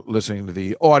if you're listening to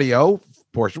the audio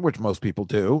portion, which most people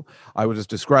do, I will just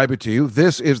describe it to you.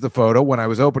 This is the photo when I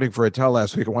was opening for Attell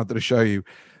last week. I wanted to show you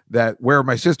that where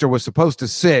my sister was supposed to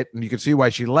sit, and you can see why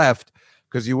she left,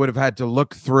 because you would have had to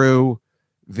look through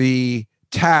the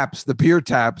taps, the beer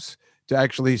taps, to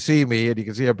actually see me, and you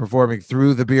can see I'm performing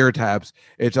through the beer taps.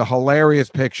 It's a hilarious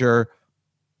picture.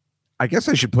 I guess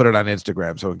I should put it on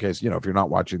Instagram, so in case, if you're not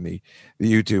watching the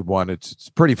YouTube one, it's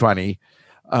pretty funny.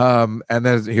 And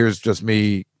then here's just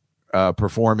me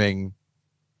performing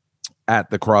at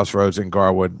the Crossroads in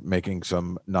Garwood, making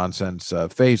some nonsense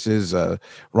faces.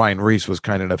 Ryan Reese was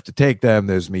kind enough to take them.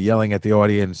 There's me yelling at the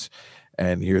audience,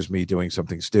 and here's me doing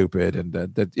something stupid.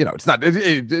 And it's not,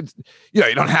 you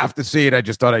don't have to see it. I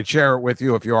just thought I'd share it with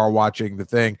you if you are watching the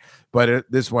thing. But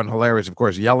this one, hilarious, of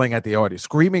course, yelling at the audience,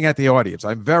 screaming at the audience.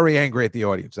 I'm very angry at the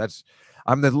audience.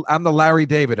 I'm the Larry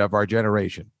David of our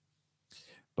generation.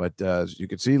 But as you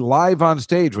can see, live on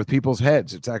stage with people's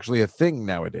heads. It's actually a thing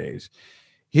nowadays.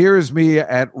 Here's me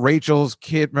at Rachel's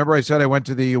kid. Remember I said I went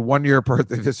to the 1-year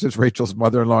birthday. This is Rachel's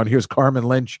mother-in-law, and here's Carmen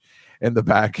Lynch in the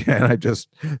back, and I just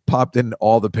popped in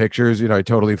all the pictures. I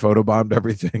totally photobombed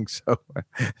everything, so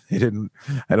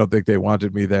I don't think they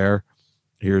wanted me there.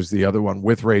 Here's the other one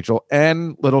with Rachel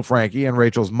and little Frankie and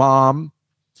Rachel's mom,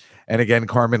 and again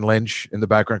Carmen Lynch in the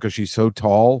background, because she's so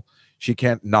tall she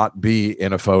can't not be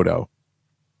in a photo.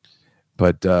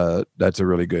 But that's a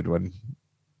really good one.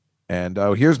 And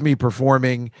here's me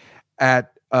performing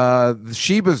at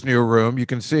Sheba's new room. You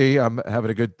can see I'm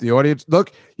having the audience.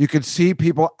 Look, you can see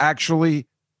people actually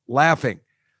laughing.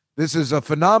 This is a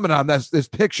phenomenon. This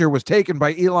picture was taken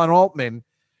by Elon Altman.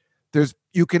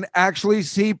 You can actually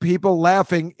see people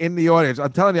laughing in the audience.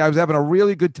 I'm telling you, I was having a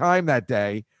really good time that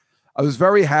day. I was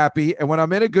very happy. And when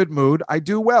I'm in a good mood, I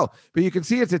do well. But you can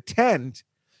see it's a tent.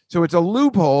 So it's a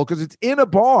loophole because it's in a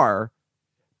bar,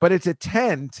 but it's a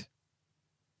tent.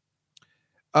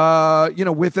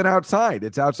 With and outside.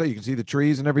 It's outside. You can see the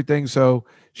trees and everything. So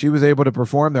she was able to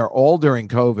perform there all during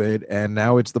COVID, and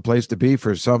now it's the place to be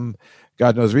for some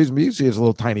God knows reason. But you see it's a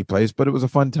little tiny place, but it was a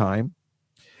fun time.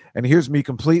 And here's me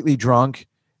completely drunk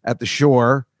at the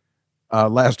shore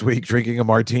last week, drinking a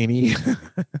martini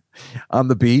on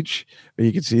the beach. But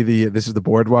you can see this is the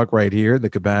boardwalk right here, the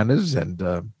cabanas, and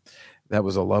that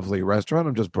was a lovely restaurant.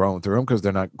 I'm just blowing through them because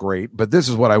they're not great, but this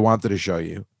is what I wanted to show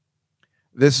you.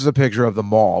 This is a picture of the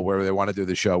mall where they want to do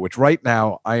the show, which right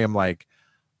now I am like,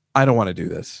 I don't want to do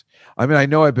this. I mean, I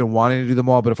know I've been wanting to do the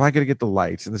mall, but if I could get the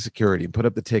lights and the security and put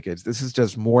up the tickets, this is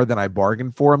just more than I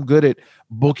bargained for. I'm good at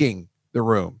booking the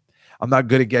room. I'm not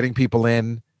good at getting people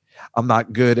in. I'm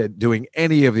not good at doing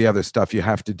any of the other stuff you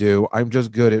have to do. I'm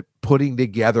just good at putting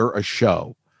together a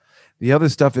show. The other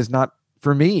stuff is not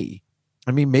for me.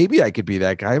 I mean, maybe I could be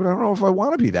that guy, but I don't know if I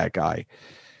want to be that guy.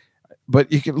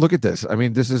 But you can look at this. I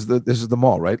mean, this is the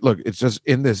mall, right? Look, it's just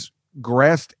in this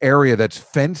grassed area that's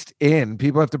fenced in.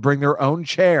 People have to bring their own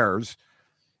chairs.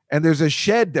 And there's a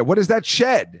shed there. What is that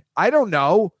shed? I don't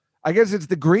know. I guess it's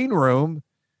the green room.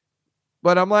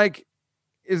 But I'm like,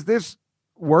 is this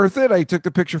worth it? I took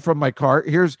the picture from my car.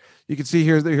 You can see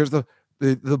here's the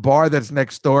bar that's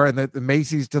next door, and the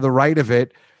Macy's to the right of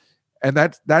it. And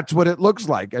that's what it looks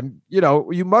like. And,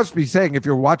 you must be saying, if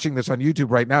you're watching this on YouTube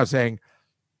right now, saying,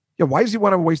 yeah, why does he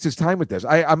want to waste his time with this?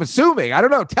 I'm assuming. I don't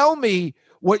know. Tell me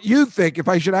what you think if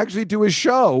I should actually do a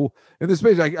show in this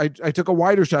space. I took a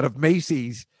wider shot of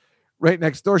Macy's right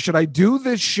next door. Should I do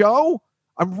this show?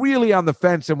 I'm really on the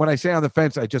fence. And when I say on the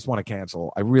fence, I just want to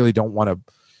cancel. I really don't want to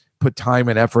put time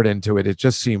and effort into it. It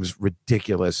just seems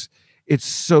ridiculous It's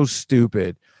so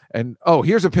stupid. And oh,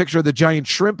 here's a picture of the giant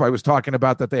shrimp I was talking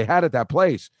about that they had at that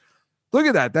place. Look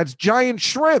at that. That's giant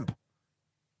shrimp.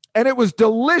 And it was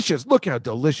delicious. Look how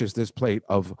delicious this plate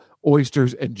of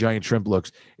oysters and giant shrimp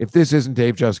looks. If this isn't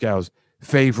Dave Juskow's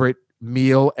favorite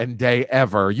meal and day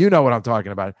ever, you know what I'm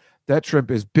talking about. That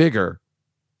shrimp is bigger.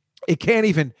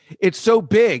 It's so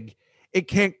big, it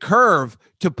can't curve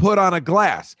to put on a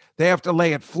glass. They have to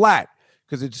lay it flat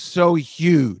because it's so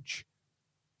huge.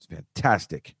 It's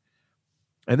fantastic.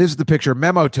 And this is the picture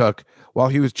Memo took while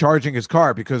he was charging his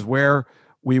car, because where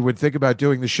we would think about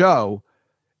doing the show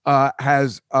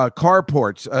has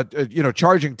carports,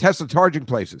 Tesla charging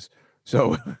places.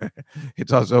 So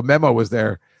it's also Memo was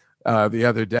there the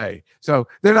other day. So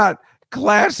they're not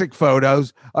classic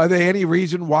photos. Are they any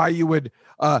reason why you would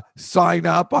sign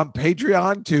up on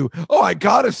Patreon to, I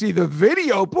got to see the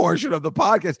video portion of the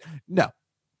podcast? No,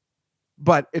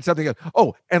 but it's something else.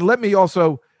 Oh, and let me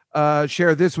also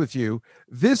share this with you.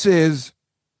 This is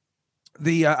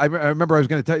the I remember I was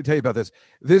going to tell you about this.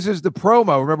 This is the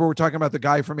promo. Remember, we're talking about the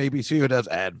guy from ABC who does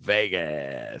at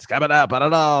Vegas coming up on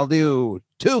an all new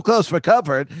Too Close for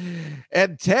Comfort,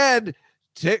 and Ted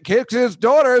kicks his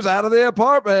daughters out of the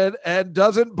apartment and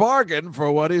doesn't bargain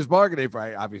for what he's bargaining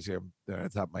for. Obviously, I'm there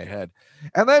at the top of my head.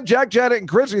 And then Jack, Janet, and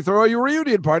Chrissy throw a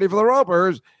reunion party for the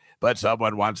Ropers, but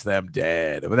someone wants them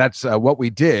dead. But that's what we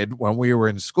did when we were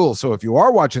in school. So if you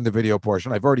are watching the video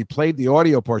portion, I've already played the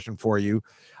audio portion for you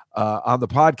on the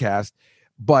podcast,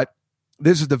 but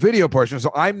this is the video portion.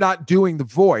 So I'm not doing the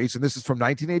voice, and this is from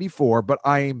 1984, but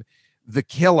I'm the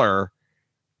killer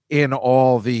in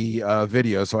all the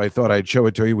videos. So I thought I'd show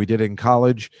it to you. We did it in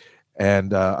college,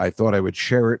 and I thought I would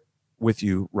share it with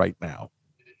you right now.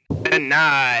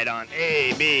 Tonight on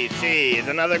ABC is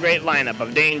another great lineup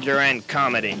of danger and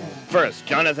comedy. First,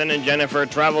 Jonathan and Jennifer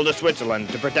travel to Switzerland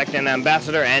to protect an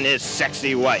ambassador and his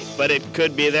sexy wife. But it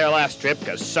could be their last trip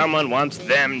because someone wants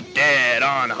them dead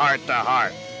on Heart to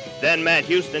Heart. Then Matt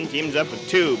Houston teams up with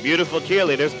two beautiful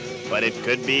cheerleaders, but it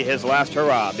could be his last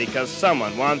hurrah because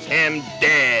someone wants him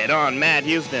dead on Matt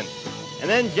Houston. And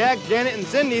then Jack, Janet, and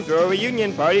Cindy throw a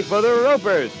reunion party for the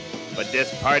Ropers. But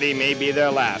this party may be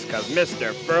their last, because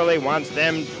Mr. Furley wants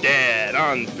them dead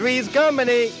on Three's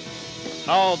Company.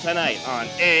 All tonight on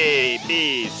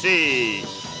ABC.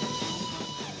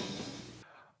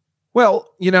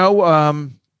 Well,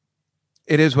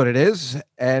 it is what it is.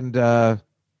 And,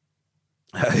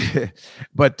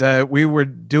 but we were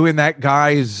doing that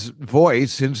guy's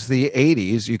voice since the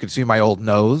 80s. You can see my old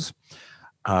nose,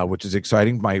 which is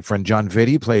exciting. My friend John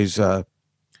Vitti plays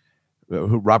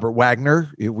Robert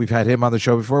Wagner. We've had him on the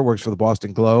show before, works for the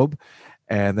Boston Globe.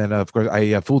 And then, of course,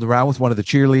 I fooled around with one of the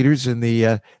cheerleaders in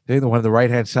the one on the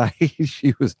right-hand side.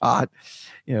 She was hot,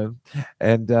 and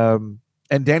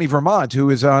Danny Vermont, who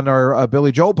is on our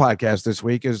Billy Joel podcast this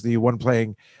week, is the one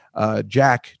playing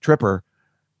Jack Tripper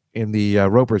in the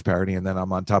Ropers parody. And then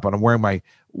I'm on top, and I'm wearing my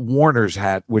Warner's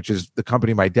hat, which is the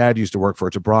company my dad used to work for.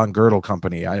 It's a bra and girdle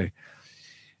company. I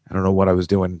don't know what I was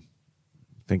doing,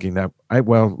 thinking that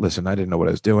listen, I didn't know what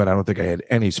I was doing. I don't think I had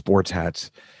any sports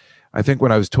hats. I think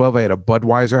when I was 12, I had a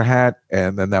Budweiser hat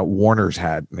and then that Warner's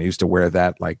hat. And I used to wear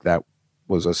that like that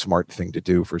was a smart thing to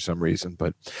do for some reason.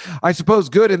 But I suppose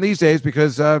good in these days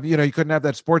because, you couldn't have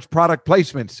that sports product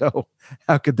placement. So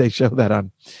how could they show that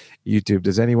on YouTube?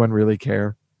 Does anyone really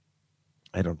care?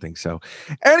 I don't think so.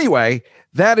 Anyway,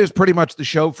 that is pretty much the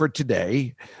show for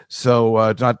today. So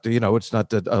it's not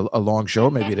a long show.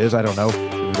 Maybe it is. I don't know.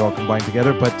 It was all combined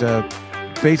together. But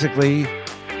basically,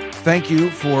 thank you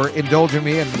for indulging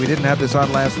me. And we didn't have this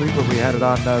on last week, but we had it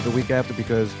on the week after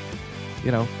because,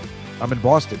 I'm in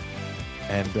Boston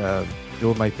and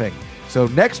doing my thing. So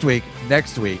next week,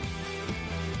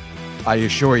 I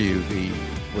assure you, the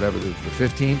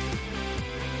 15th,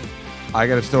 I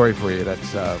got a story for you.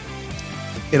 That's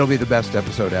it'll be the best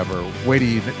episode ever. Wait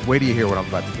till you hear what I'm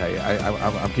about to tell you.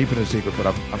 I'm keeping it a secret, but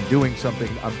I'm doing something.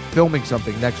 I'm filming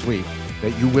something next week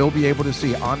that you will be able to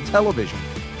see on television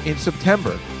in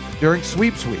September during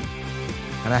Sweeps Week.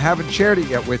 And I haven't shared it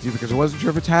yet with you because I wasn't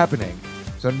sure if it's happening.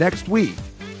 So next week,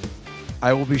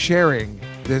 I will be sharing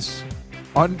this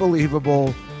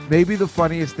unbelievable, maybe the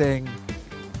funniest thing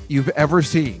you've ever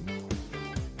seen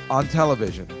on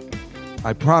television.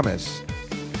 I promise.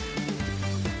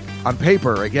 On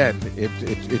paper, again,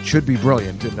 it should be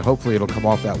brilliant, and hopefully it'll come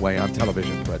off that way on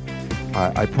television. But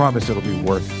I promise it'll be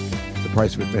worth the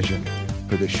price of admission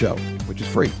for this show, which is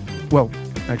free. Well,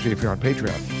 actually, if you're on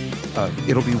Patreon,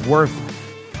 it'll be worth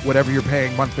whatever you're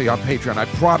paying monthly on Patreon. I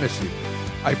promise you.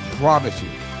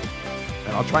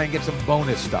 And I'll try and get some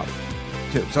bonus stuff,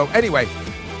 too. So anyway,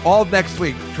 all next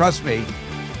week, trust me.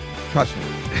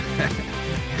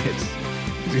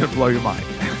 It's going to blow your mind.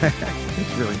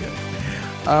 It's really good.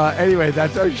 Anyway,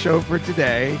 that's our show for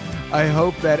today. I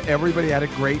hope that everybody had a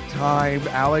great time.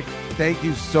 Alec, thank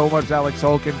you so much, Alec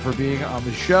Sulkin, for being on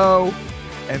the show.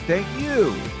 And thank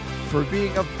you for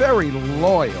being a very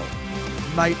loyal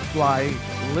Nightfly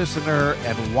listener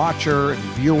and watcher and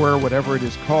viewer, whatever it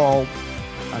is called,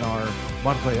 on our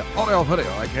monthly oil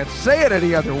video. I can't say it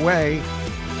any other way.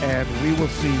 And we will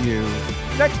see you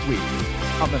next week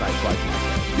on the Nightfly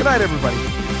podcast. Good night,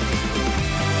 everybody.